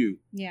do you.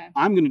 Yeah.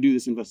 I'm going to do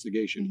this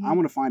investigation. I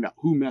want to find out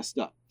who messed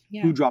up.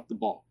 Yeah. Who dropped the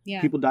ball?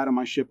 Yeah. People died on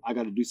my ship. I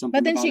got to do something.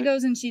 But then she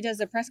goes and she does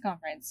a press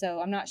conference. So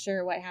I'm not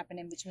sure what happened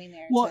in between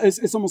there. Well,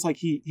 it's almost like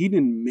he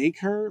didn't make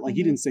her. Like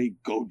he didn't say,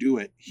 go do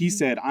it. He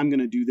said, I'm going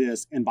to do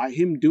this. And by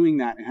him doing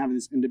that and having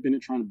this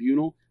independent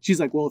tribunal, she's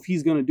like, well, if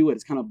he's going to do it,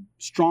 it's kind of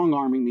strong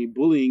arming me,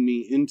 bullying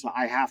me into,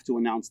 I have to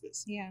announce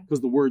this. Yeah.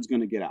 Because the word's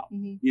going to get out,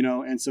 you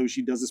know? And so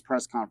she does this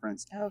press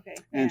conference. Okay.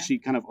 And she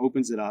kind of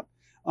opens it up.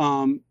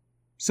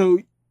 So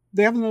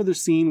they have another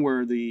scene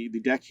where the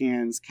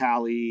deckhands,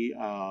 Callie,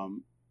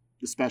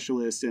 the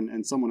specialist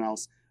and someone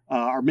else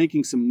are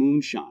making some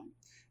moonshine,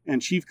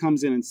 and Chief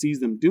comes in and sees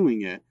them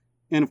doing it,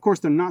 and of course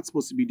they're not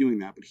supposed to be doing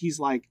that, but he's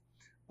like,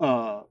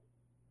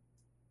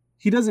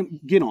 he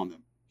doesn't get on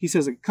them. He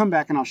says, come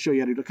back and I'll show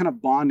you how to do. They're kind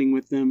of bonding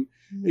with them,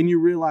 and you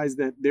realize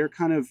that they're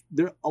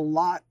a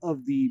lot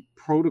of the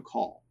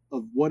protocol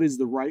of what is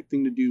the right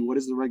thing to do, what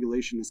is the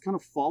regulation, is kind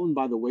of fallen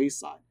by the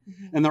wayside,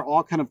 and they're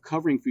all kind of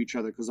covering for each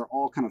other because they're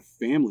all kind of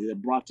family. They're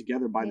brought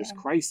together by this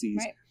crisis.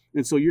 Right.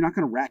 And so you're not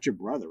going to rat your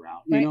brother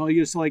out, you know,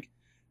 you're just like,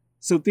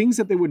 so things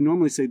that they would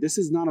normally say, this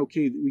is not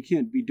okay, we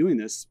can't be doing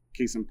this.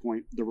 Case in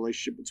point, the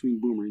relationship between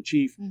Boomer and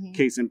Chief.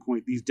 Case in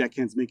point, these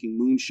deckhands making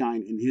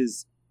moonshine in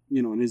his,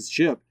 you know, in his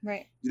ship.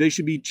 Right. They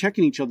should be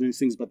checking each other in these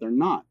things, but they're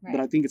not. Right.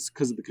 But I think it's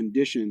because of the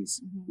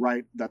conditions,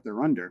 right, that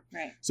they're under.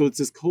 Right. So it's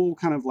this whole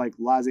kind of like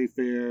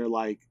laissez-faire,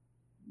 like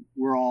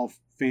we're all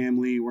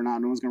family, no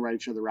one's going to rat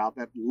each other out,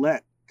 that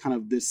let kind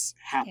of this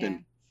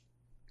happen.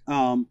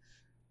 Yeah.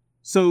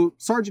 So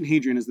Sergeant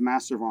Hadrian is the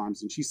master of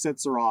arms, and she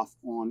sets her off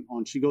on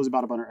she goes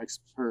about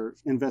her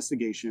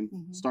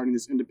investigation, starting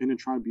this independent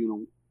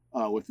tribunal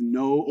with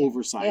no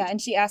oversight. Yeah,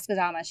 and she asks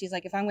Adama, she's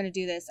like, if I'm going to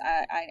do this,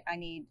 I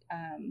need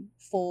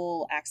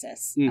full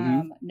access.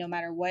 No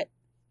matter what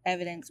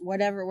evidence,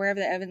 wherever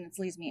the evidence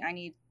leads me, I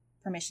need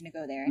permission to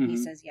go there. And he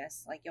says,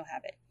 yes, like you'll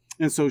have it.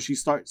 And so she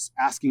starts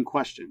asking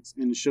questions,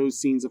 and shows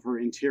scenes of her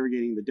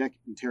asking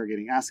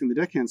the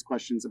deckhands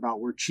questions about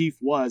where Chief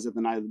was at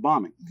the night of the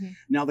bombing.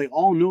 Now they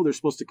all know they're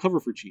supposed to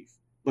cover for Chief,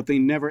 but they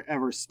never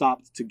ever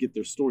stopped to get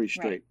their story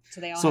straight.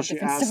 Right. So she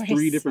asks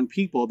 3 different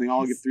people. They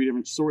all get 3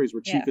 different stories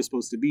where Chief is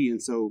supposed to be.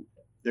 And so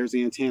there's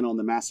the antenna on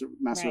the master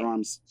of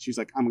arms. She's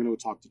like, I'm going to go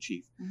talk to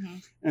Chief.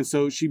 And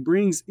so she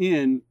brings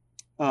in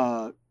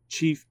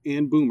Chief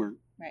and Boomer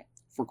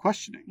for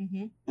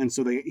questioning. And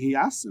so he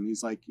asks them,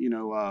 he's like, you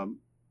know,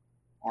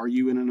 are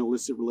you in an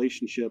illicit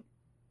relationship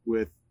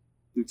with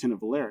Lieutenant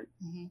Valeri?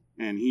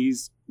 And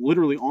he's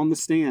literally on the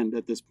stand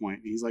at this point.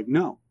 He's like,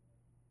 no,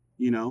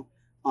 you know?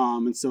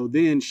 And so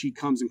then she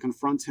comes and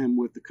confronts him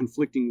with the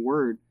conflicting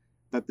word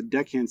that the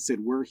deckhand said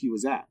where he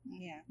was at.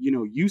 Yeah. You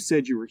know, you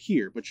said you were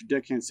here, but your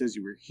deckhand says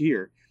you were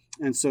here.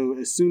 And so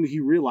as soon as he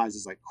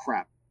realizes, like,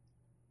 crap,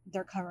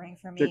 they're covering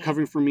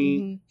for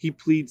me. He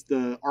pleads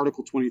the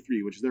Article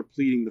 23, which they're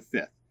pleading the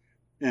 5th.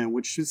 And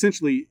which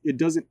essentially, it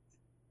doesn't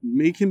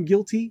make him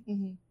guilty,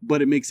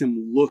 but it makes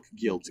him look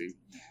guilty.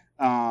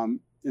 And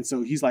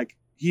so he's like,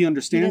 he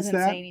understands that. He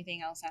doesn't say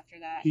anything else after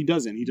that. He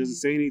doesn't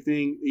say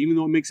anything, even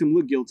though it makes him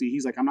look guilty.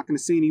 He's like, I'm not going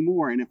to say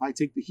anymore. And if I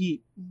take the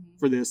heat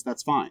for this,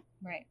 that's fine.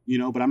 Right. You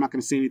know, but I'm not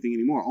going to say anything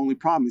anymore. Only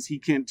problem is he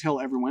can't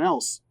tell everyone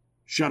else,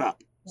 shut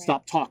up,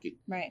 stop talking.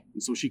 Right.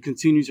 And so she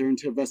continues her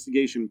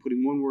investigation,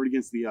 putting one word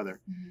against the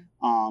other.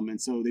 And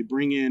so they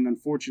bring in,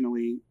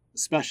 unfortunately, a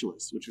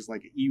specialist, which is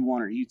like an E1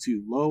 or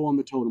E2, low on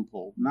the totem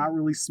pole, not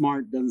really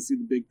smart, doesn't see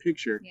the big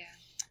picture. Yeah.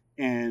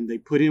 And they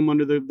put him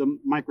under the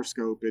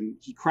microscope, and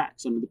he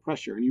cracks under the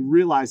pressure, and he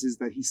realizes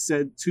that he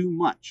said too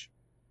much.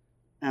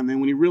 And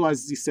then when he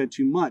realizes he said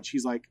too much,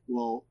 he's like,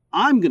 well,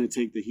 I'm going to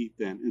take the heat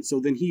then. And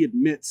so then he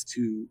admits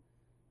to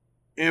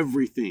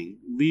everything,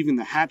 leaving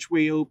the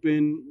hatchway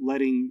open,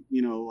 letting,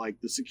 you know,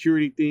 like the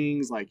security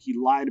things, like he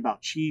lied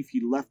about Chief.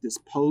 He left his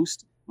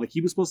post, like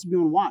he was supposed to be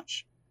on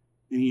watch.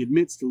 And he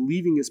admits to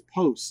leaving his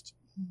post,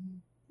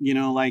 you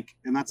know, like,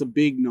 and that's a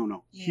big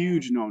no-no,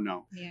 huge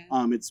no-no. Yeah.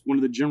 It's one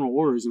of the general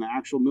orders in the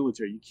actual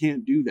military. You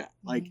can't do that.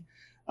 Like,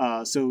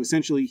 so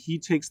essentially he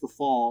takes the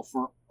fall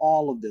for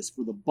all of this,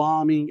 for the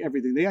bombing,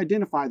 everything. They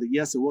identify that,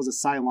 yes, it was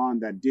a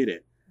Cylon that did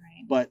it,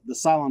 but the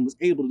Cylon was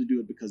able to do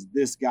it because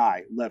this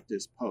guy left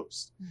his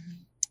post.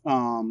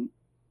 And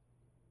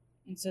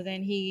so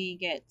then he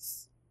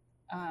gets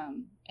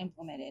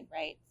implemented,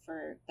 right,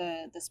 for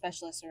the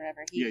specialist or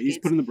whatever. He's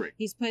put in the brig.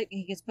 He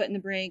gets put in the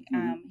brig.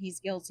 He's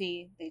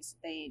guilty.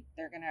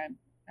 They're gonna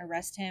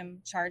arrest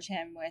him, charge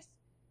him with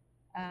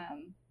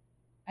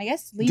I I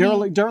guess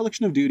leaving...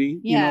 dereliction of duty.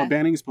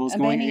 Abandoning his post,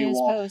 going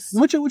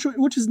AWOL,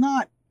 which is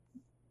not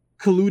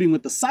colluding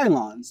with the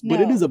Cylons,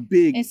 but it is a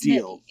big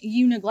deal.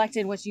 You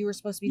neglected what you were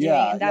supposed to be doing,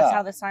 and that's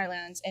how the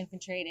Cylons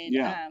infiltrated.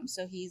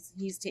 So he's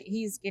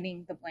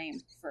getting the blame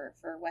for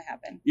what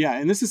happened. Yeah,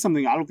 and this is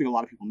something I don't think a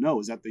lot of people know,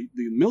 is that the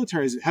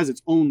military has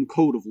its own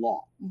code of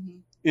law.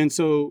 And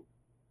so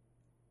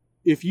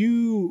if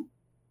you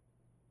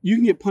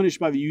can get punished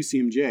by the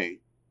UCMJ,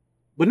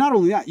 but not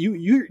only that,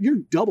 you're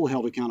double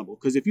held accountable,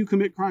 because if you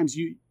commit crimes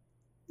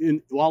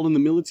while in the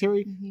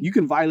military, you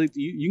can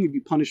you can be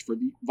punished for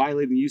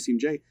violating the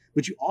UCMJ,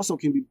 but you also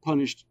can be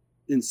punished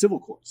in civil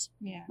courts.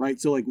 Yeah. Right.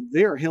 So like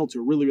they're held to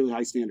a really, really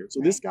high standard. So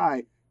this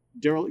guy,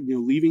 Daryl,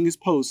 leaving his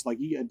post like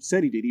he had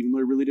said he did, even though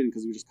he really didn't,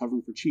 because he was just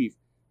covering for Chief.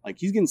 Like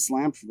he's getting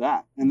slammed for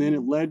that, and then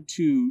it led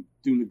to,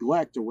 through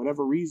neglect or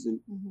whatever reason,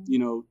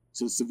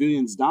 to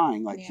civilians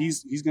dying. Like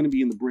he's going to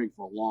be in the brig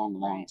for a long,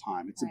 long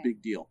time. It's a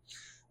big deal.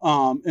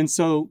 And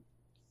so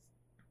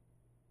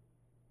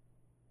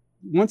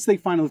once they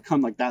finally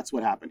come, like, that's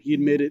what happened. He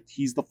admitted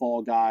he's the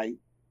fall guy.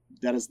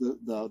 That is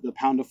the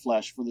pound of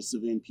flesh for the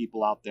civilian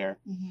people out there.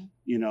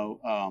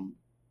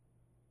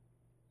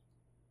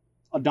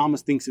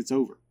 Adamas thinks it's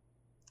over,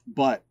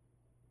 but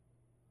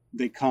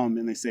they come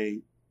and they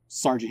say,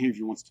 Sergeant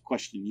Hadrian wants to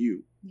question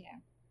you. Yeah.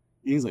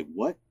 And he's like,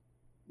 what?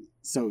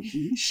 So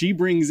she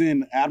brings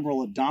in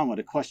Admiral Adama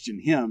to question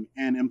him,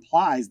 and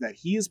implies that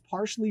he is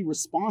partially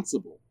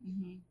responsible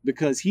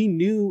because he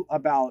knew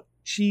about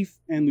Chief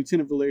and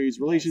Lieutenant Valeri's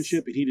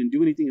relationship, and he didn't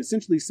do anything,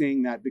 essentially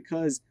saying that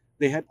because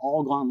they had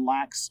all gone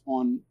lax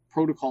on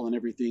protocol and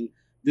everything,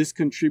 this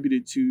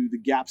contributed to the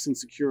gaps in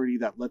security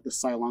that let the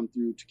Cylon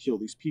through to kill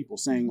these people,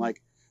 saying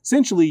like,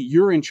 essentially,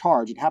 you're in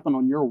charge. It happened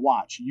on your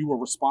watch. You were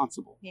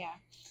responsible. Yeah.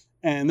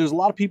 And there's a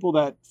lot of people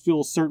that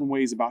feel certain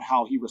ways about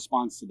how he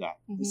responds to that.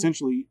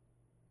 Essentially,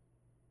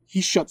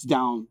 he shuts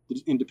down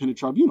the independent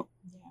tribunal.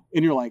 Yeah.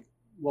 And you're like,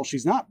 well,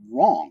 she's not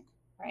wrong.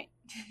 Right.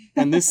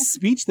 And this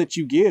speech that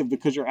you give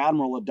because you're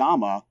Admiral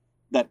Adama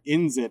that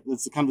ends it,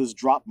 it's kind of this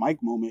drop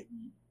mic moment.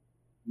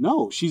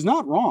 No, she's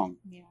not wrong.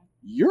 Yeah.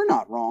 You're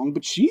not wrong,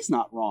 but she's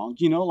not wrong.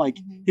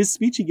 His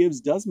speech he gives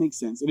does make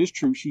sense. It is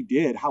true she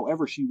did.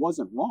 However, she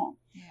wasn't wrong.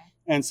 Yeah.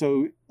 And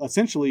so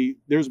essentially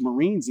there's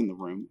Marines in the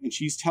room, and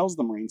she tells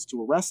the Marines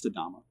to arrest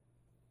Adama.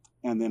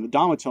 And then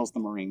Adama tells the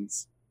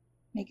Marines,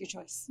 make your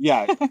choice.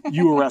 Yeah,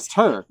 you arrest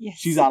her. Yes.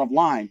 She's out of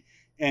line.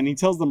 And he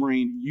tells the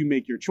Marine, you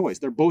make your choice.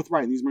 They're both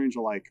right. And these Marines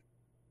are like,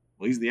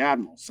 well, he's the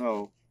Admiral.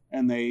 So,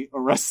 and they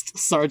arrest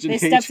Sergeant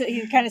H.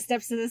 He kind of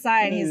steps to the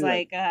side. He's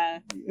like,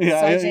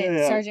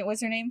 Sergeant,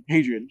 what's her name?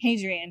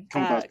 Hadrian.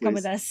 Come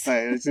with us.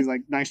 She's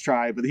like, nice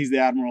try, but he's the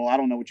Admiral. I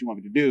don't know what you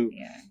want me to do.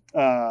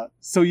 Yeah.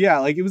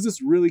 It was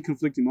this really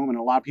conflicting moment.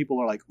 A lot of people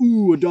are like,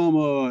 ooh,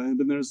 Adama.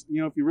 But there's,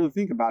 if you really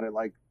think about it,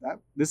 like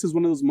this is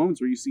one of those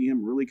moments where you see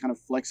him really kind of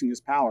flexing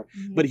his power.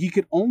 But he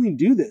could only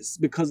do this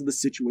because of the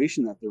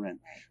situation that they're in.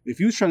 Right. If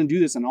he was trying to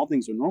do this and all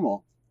things were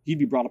normal, he'd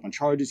be brought up on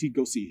charges. He'd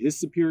go see his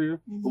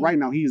superior. But right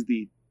now, he's at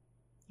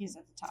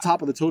the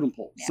top of the totem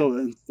pole. Yeah. So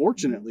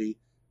unfortunately,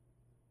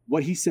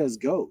 what he says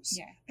goes.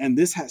 Yeah. And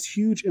this has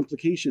huge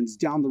implications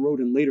down the road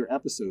in later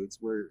episodes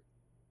where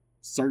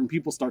certain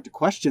people start to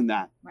question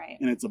that. Right.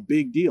 And it's a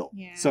big deal.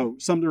 Yeah. So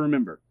something to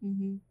remember.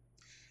 End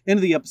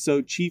of the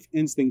episode, Chief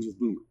ends things with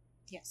Boomer.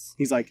 Yes.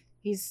 He's like...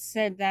 He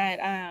said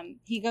that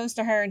he goes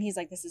to her and he's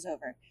like, this is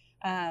over.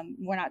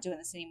 We're not doing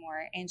this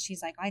anymore. And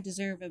she's like, I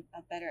deserve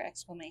a better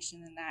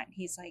explanation than that.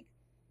 He's like,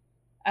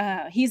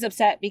 he's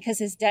upset because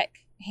his deck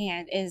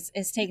hand is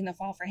taking the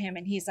fall for him,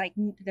 and he's like,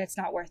 that's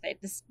not worth it.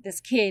 This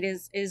kid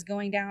is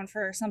going down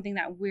for something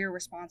that we're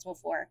responsible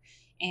for,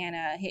 and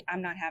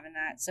I'm not having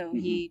that. So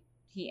he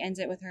ends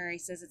it with her. He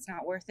says it's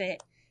not worth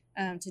it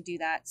to do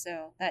that,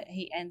 so that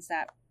he ends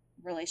that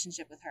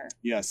relationship with her.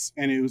 Yes,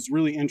 and it was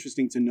really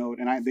interesting to note,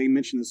 and they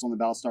mentioned this on the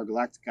Battlestar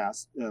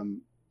Galactica.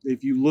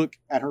 If you look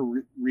at her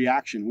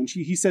reaction when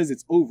he says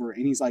it's over,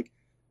 and he's like,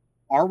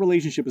 our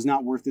relationship is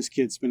not worth this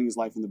kid spending his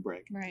life in the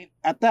brig. Right.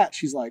 At that,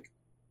 she's like,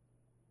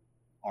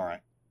 all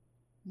right,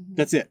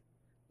 that's it.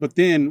 But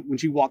then when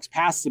she walks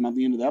past him at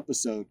the end of the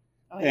episode,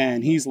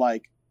 and he's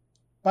like,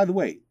 by the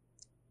way,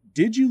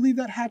 did you leave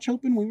that hatch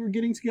open when we were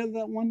getting together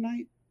that one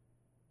night?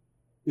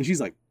 And she's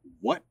like,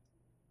 what?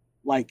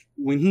 Like,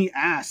 when he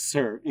asks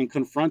her and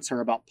confronts her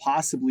about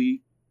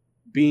possibly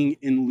being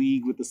in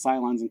league with the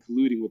Cylons and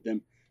colluding with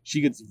them,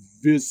 she gets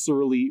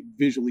visually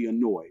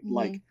annoyed.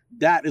 Like,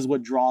 that is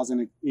what draws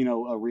in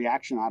a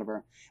reaction out of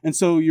her. And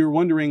so you're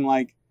wondering,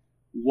 like,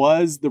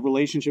 was the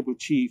relationship with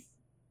Chief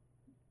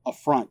a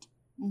front?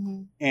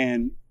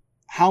 And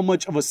how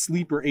much of a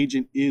sleeper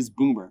agent is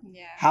Boomer?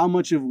 Yeah. How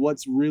much of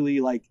what's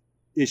really, like,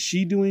 is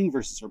she doing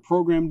versus her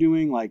program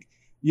doing? Like,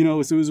 so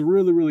it was a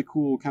really, really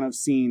cool kind of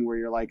scene where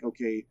you're like,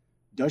 okay,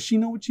 does she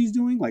know what she's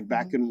doing? Like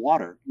back in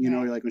Water,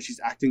 you're like, when she's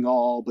acting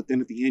all, but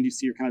then at the end you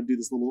see her kind of do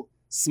this little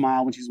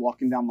smile when she's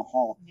walking down the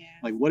hall. Yeah.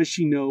 Like, what does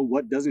she know?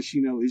 What doesn't she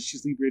know? Is she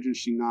sleeper agent?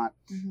 Is she not?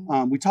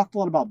 We talked a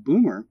lot about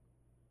Boomer,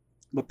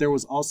 but there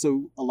was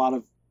also a lot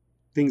of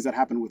things that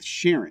happened with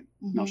Sharon.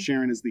 Now,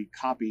 Sharon is the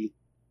copy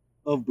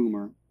of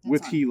Boomer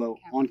with Helo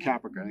on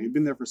Caprica. He'd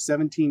been there for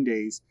 17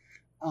 days.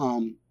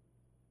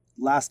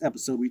 Last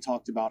episode, we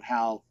talked about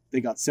how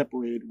they got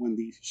separated when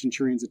the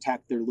Centurions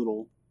attacked their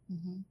little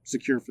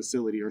secure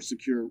facility or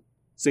secure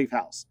safe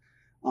house.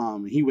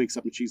 He wakes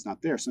up and she's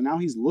not there. So now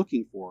he's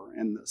looking for her,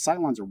 and the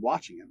Cylons are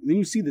watching him. And then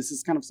you see this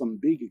is kind of some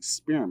big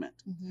experiment.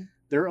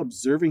 They're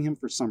observing him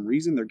for some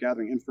reason. They're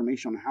gathering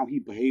information on how he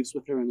behaves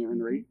with her and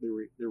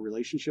their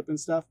relationship and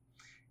stuff.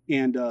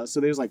 And so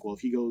they was like, well,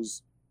 if he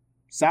goes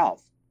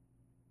south,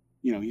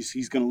 you know,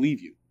 he's going to leave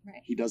you.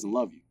 Right. He doesn't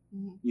love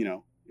you. You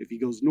know, if he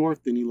goes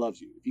north, then he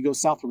loves you. If he goes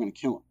south, we're going to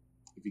kill him.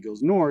 If he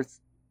goes north,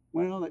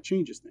 well, that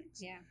changes things.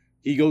 Yeah.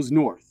 He goes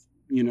north,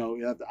 you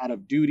know, out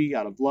of duty,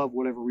 out of love,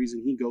 whatever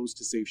reason, he goes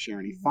to save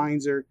Sharon. He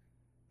finds her,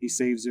 he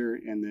saves her,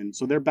 and then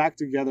so they're back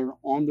together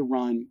on the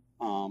run.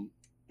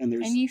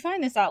 And you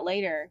find this out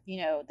later,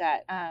 you know,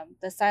 that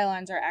the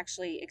Cylons are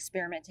actually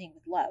experimenting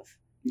with love.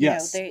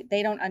 Yes. You know,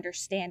 they don't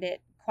understand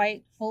it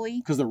quite fully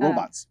because they're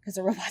robots.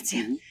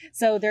 Yeah.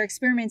 So they're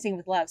experimenting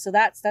with love. So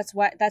that's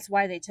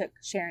why they took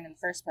Sharon in the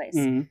first place.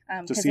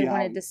 Because they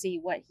wanted to see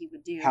what he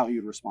would do, how he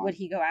would respond. Would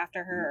he go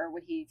after her or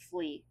would he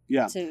flee?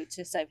 To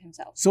save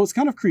himself? So it's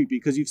kind of creepy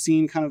because you've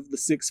seen kind of the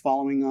Six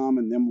following them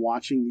and them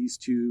watching these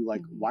two.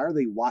 Like, why are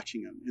they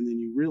watching him? And then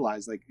you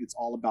realize like it's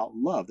all about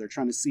love. They're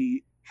trying to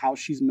see how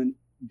she's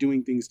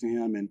doing things to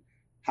him and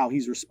how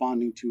he's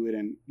responding to it,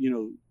 and you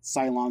know,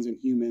 Cylons and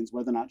humans,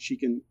 whether or not she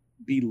can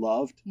be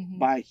loved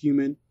by a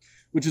human,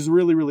 which is a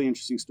really, really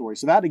interesting story.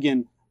 So that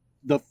again,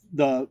 the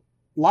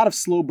lot of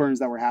slow burns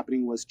that were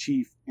happening was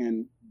Chief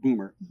and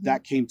Boomer.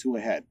 That came to a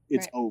head.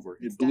 It's over.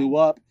 It blew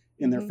up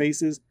in their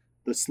faces.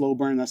 The slow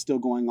burn that's still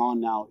going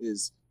on now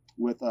is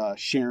with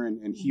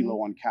Sharon and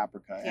Helo on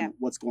Caprica and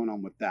what's going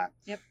on with that.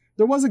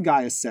 There was a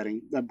Gaia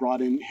setting that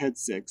brought in Head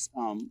Six.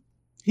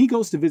 He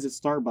goes to visit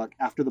Starbuck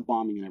after the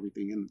bombing and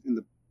everything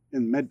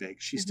in Medveg.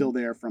 She's still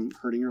there from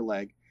hurting her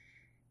leg.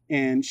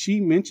 And she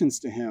mentions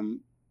to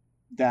him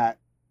that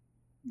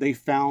they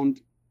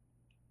found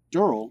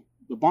Dural,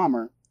 the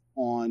bomber,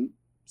 on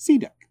C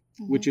deck,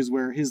 which is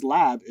where his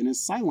lab and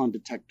his Cylon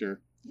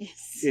detector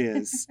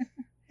is.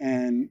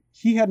 And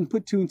he hadn't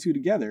put two and two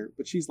together,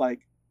 but she's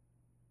like,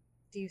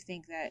 do you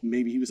think that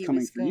maybe he was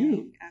coming for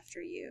you?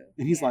 After you.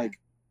 And he's like,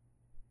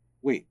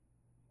 wait,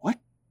 what?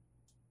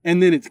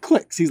 And then it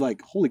clicks. He's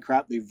like, holy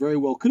crap, they very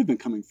well could have been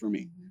coming for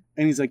me.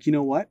 And he's like, you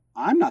know what?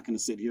 I'm not going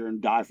to sit here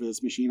and die for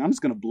this machine. I'm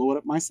just going to blow it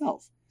up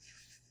myself.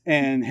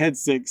 And Head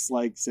Six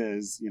like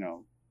says, you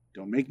know,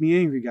 don't make me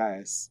angry,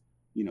 guys.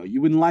 You know,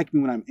 you wouldn't like me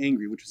when I'm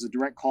angry, which was a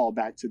direct call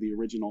back to the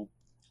original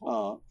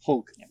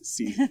Hulk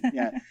scene.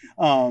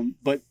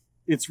 But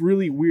it's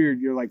really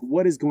weird. You're like,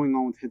 what is going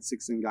on with Head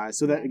Six and guys?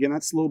 So that again,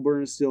 that slow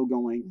burn is still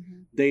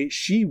going.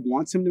 She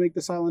wants him to make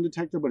the Cylon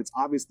detector, but it's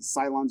obvious the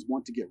Cylons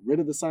want to get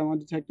rid of the Cylon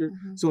detector.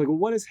 So like, well,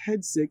 what is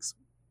Head Six?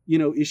 You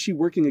know, is she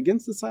working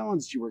against the Cylons?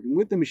 Is she working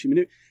with them? Is she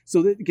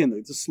so that again,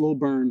 it's a slow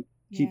burn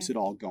keeps it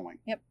all going.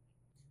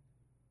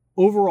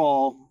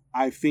 Overall,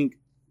 I think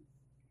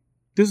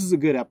this is a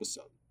good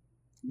episode.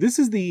 This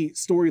is the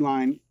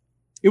storyline.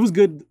 It was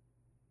good.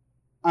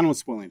 I don't want to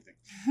spoil anything,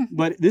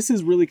 but this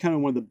is really kind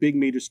of one of the big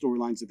major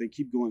storylines that they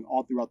keep going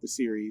all throughout the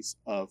series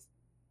of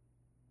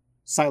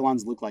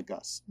Cylons look like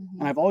us.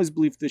 And I've always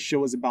believed this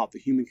show is about the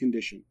human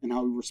condition and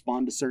how we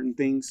respond to certain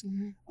things.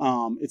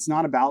 It's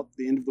not about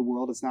the end of the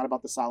world. It's not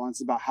about the Cylons.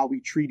 It's about how we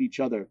treat each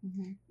other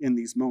in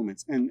these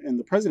moments. And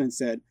the president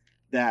said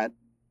that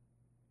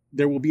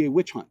there will be a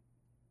witch hunt.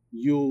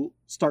 You'll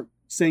start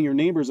saying your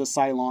neighbor's a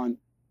Cylon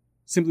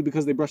simply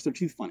because they brush their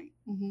teeth funny.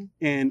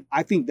 And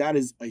I think that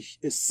is an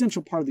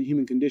essential part of the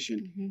human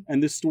condition.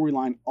 And this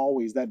storyline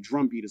always, that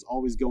drumbeat is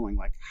always going,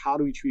 like, how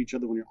do we treat each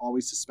other when you're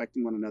always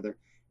suspecting one another?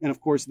 And of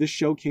course, this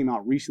show came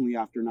out recently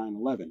after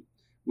 9/11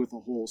 with a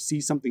whole see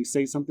something,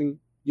 say something,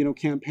 you know,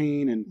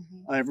 campaign and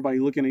everybody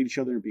looking at each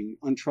other and being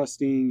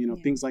untrusting, you know,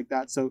 things like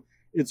that. So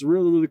it's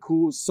really, really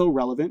cool. It's so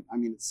relevant. I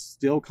mean, it's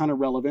still kind of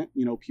relevant.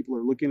 You know, people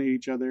are looking at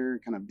each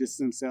other, kind of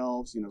distance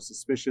themselves, you know,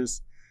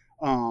 suspicious.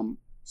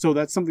 So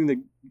that's something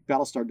that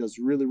Battlestar does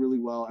really, really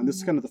well. And this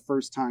is kind of the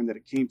first time that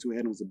it came to a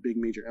head and was a big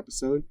major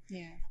episode.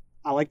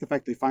 I like the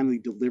fact they finally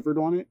delivered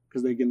on it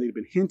because they'd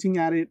been hinting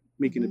at it,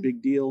 making a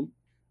big deal.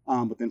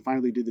 But then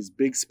finally did this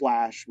big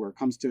splash where it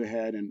comes to a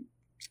head and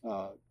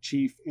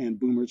Chief and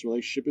Boomer's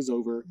relationship is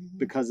over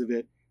because of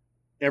it.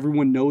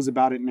 Everyone knows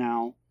about it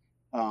now.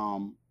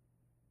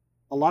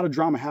 A lot of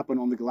drama happened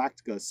on the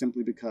Galactica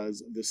simply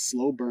because of the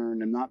slow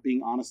burn and not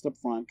being honest up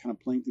front, kind of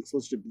playing things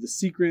close to the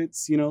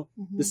secrets, you know,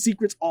 the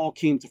secrets all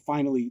came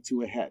finally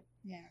to a head.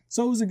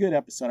 So it was a good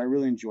episode. I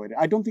really enjoyed it.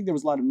 I don't think there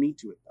was a lot of meat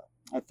to it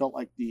though. I felt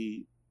like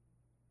the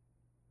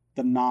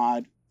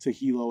nod to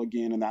Helo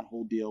again and that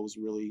whole deal was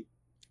really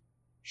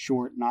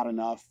short, not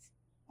enough.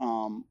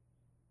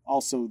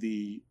 Also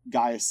the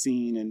Gaia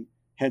scene and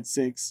Head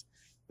Six,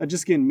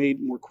 just again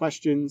made more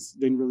questions,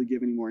 didn't really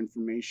give any more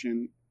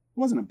information. It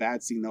wasn't a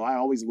bad scene though. I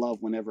always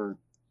love whenever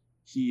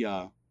he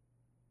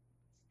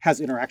has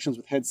interactions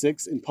with Head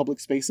Six in public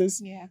spaces.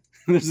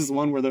 There's this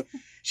one where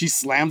she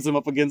slams him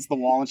up against the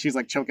wall and she's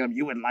like choking him,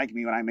 you wouldn't like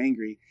me when I'm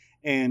angry.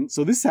 And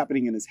so this is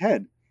happening in his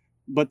head.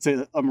 But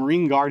to a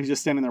Marine guard, he's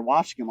just standing there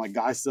watching him, like,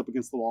 guys up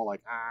against the wall,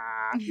 like,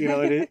 you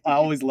know, I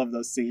always love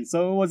those scenes.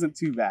 So it wasn't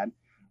too bad.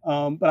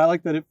 But I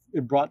like that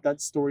it brought that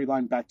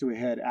storyline back to a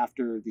head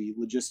after the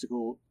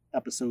logistical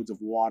episodes of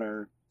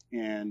water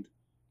and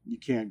you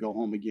can't go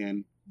home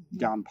again,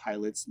 down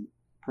pilots,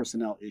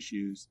 personnel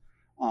issues.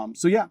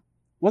 So yeah,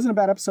 wasn't a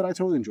bad episode. I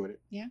totally enjoyed it.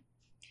 Yeah.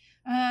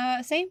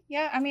 Same.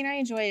 Yeah. I mean, I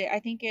enjoyed it. I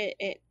think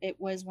it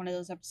was one of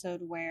those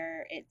episodes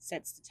where it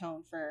sets the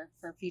tone for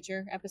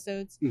future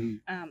episodes.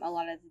 A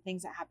lot of the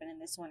things that happen in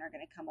this one are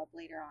going to come up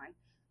later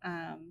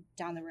on,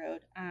 down the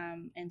road.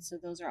 And so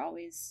those are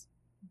always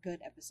good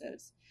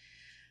episodes.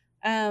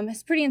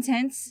 It's pretty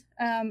intense,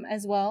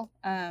 as well,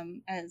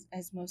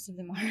 as most of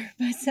them are,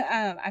 but,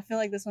 I feel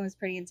like this one is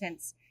pretty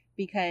intense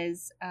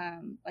because,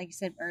 like you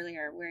said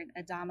earlier, where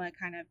Adama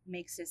kind of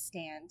makes his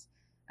stand,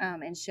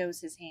 and shows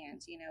his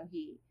hand, you know,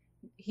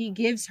 he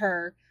gives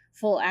her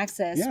full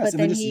access, but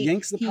then he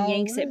yanks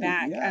it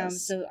back.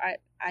 Yes. So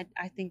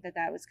I think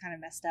that was kind of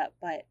messed up,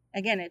 but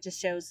again, it just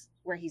shows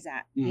where he's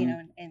at, you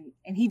know,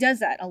 and he does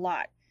that a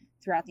lot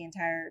throughout the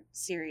entire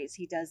series.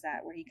 He does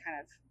that where he kind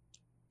of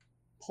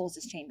pulls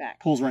his chain back.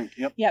 Pulls rank.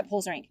 Yep. Yeah,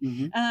 pulls rank.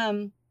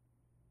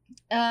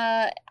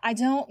 I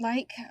don't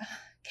like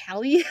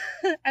Callie.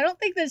 I don't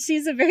think that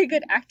she's a very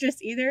good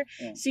actress either.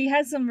 Yeah. She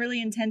has some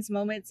really intense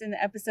moments in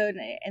the episode,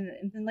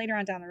 and then later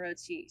on down the road,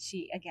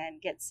 she again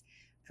gets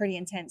pretty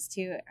intense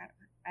too.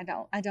 I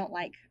don't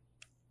like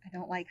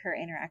her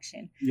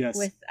interaction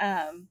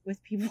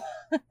with people.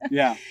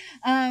 Yeah.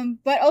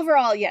 But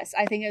overall, yes,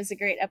 I think it was a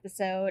great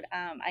episode.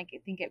 I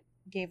think it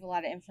gave a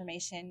lot of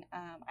information.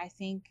 I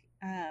think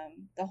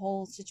the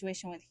whole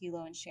situation with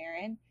Helo and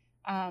Sharon,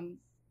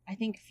 I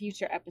think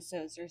future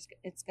episodes,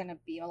 it's going to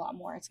be a lot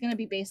more. It's going to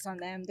be based on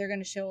them. They're going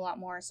to show a lot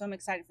more. So I'm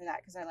excited for that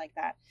because I like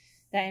that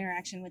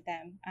interaction with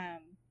them.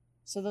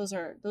 So those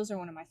are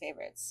one of my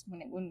favorites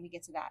when we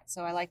get to that.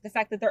 So I like the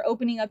fact that they're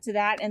opening up to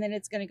that, and then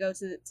it's going to go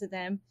to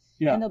them.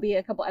 Yeah. And there'll be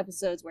a couple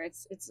episodes where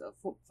it's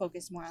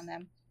focused more on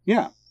them.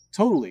 Yeah,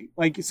 totally.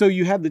 Like, so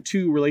you had the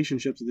two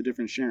relationships of the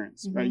different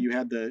Sharons, right? You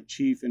had the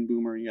Chief and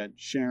Boomer, you had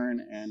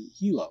Sharon and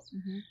Helo,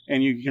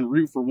 and you can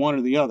root for one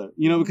or the other,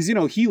 you know, because, you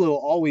know, Helo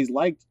always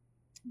liked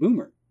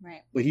Boomer,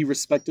 right? But he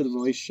respected the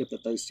relationship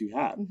that those two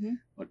had.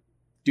 But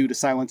due to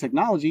silent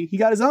technology, he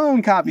got his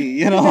own copy,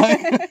 you know.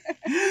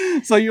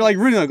 So you're like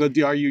rooting, like,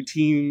 are you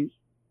team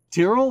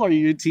Tyrell or are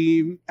you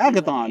team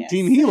Agathon, yes.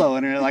 Team Helo?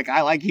 And you're like,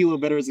 I like Helo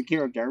better as a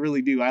character. I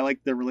really do. I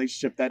like the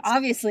relationship that's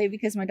obviously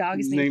because my dog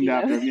is named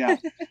after him. Yeah.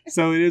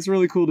 So it is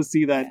really cool to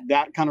see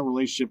that kind of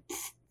relationship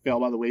fell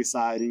by the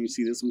wayside, and you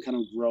see this one kind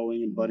of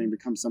growing and budding,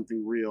 become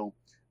something real.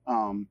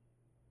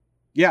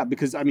 Yeah,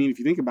 because, I mean, if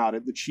you think about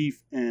it, the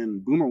Chief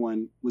and Boomer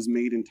one was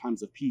made in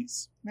times of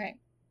peace. Right.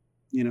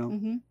 You know,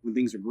 when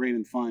things are great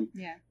and fun.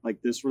 Yeah.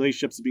 Like this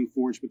relationship is being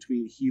forged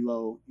between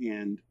Helo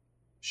and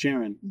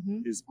Sharon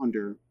is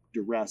under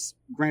duress.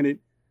 Granted,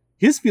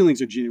 his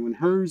feelings are genuine.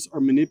 Hers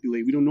are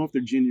manipulated. We don't know if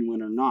they're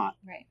genuine or not.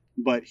 Right.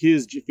 But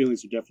his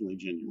feelings are definitely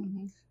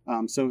genuine.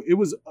 So it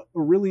was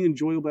a really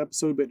enjoyable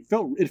episode, but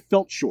it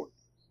felt short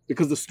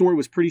because the story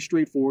was pretty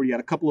straightforward. You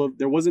had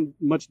there wasn't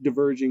much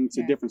diverging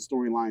to different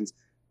storylines.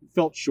 It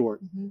felt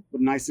short,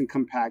 but nice and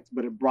compact,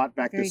 but it brought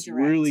back this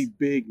really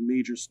big,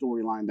 major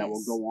storyline that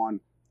will go on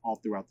all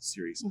throughout the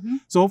series.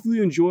 So hopefully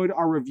you enjoyed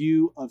our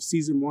review of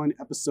Season 1,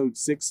 Episode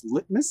 6,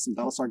 Litmus in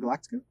Battlestar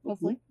Galactica.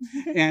 Hopefully.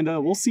 And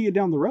we'll see you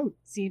down the road.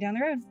 See you down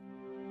the road.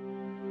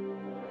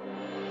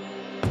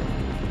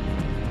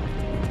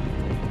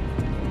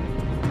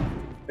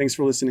 Thanks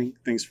for listening.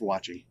 Thanks for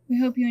watching. We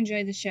hope you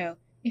enjoyed the show.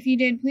 If you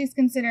did, please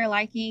consider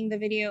liking the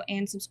video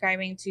and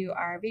subscribing to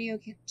our video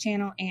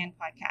channel and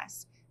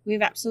podcast.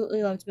 We've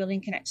absolutely loved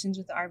building connections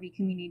with the RV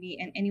community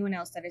and anyone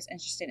else that is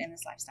interested in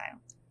this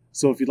lifestyle.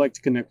 So if you'd like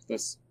to connect with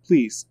us,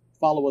 please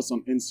follow us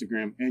on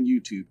Instagram and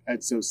YouTube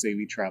at So Say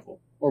We Travel,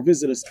 or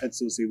visit us at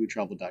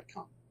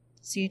SoSayWeTravel.com.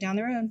 See you down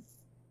the road.